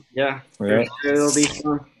 man. yeah, Yeah. sure it'll be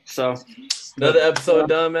fun. So, Another episode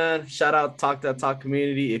done, man. Shout out Talk That Talk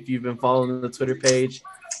community. If you've been following the Twitter page,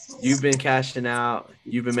 you've been cashing out.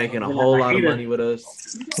 You've been making a whole lot of money with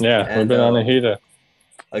us. Yeah, And we've been on the heater.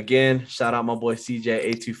 again, shout out my boy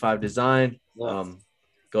CJ825 Design. Yeah.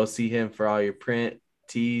 Go see him for all your print,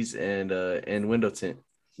 tees, and window tint.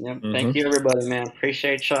 Yep. Thank you, everybody, man.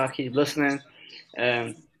 Appreciate y'all. Keep listening.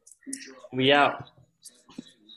 And we out.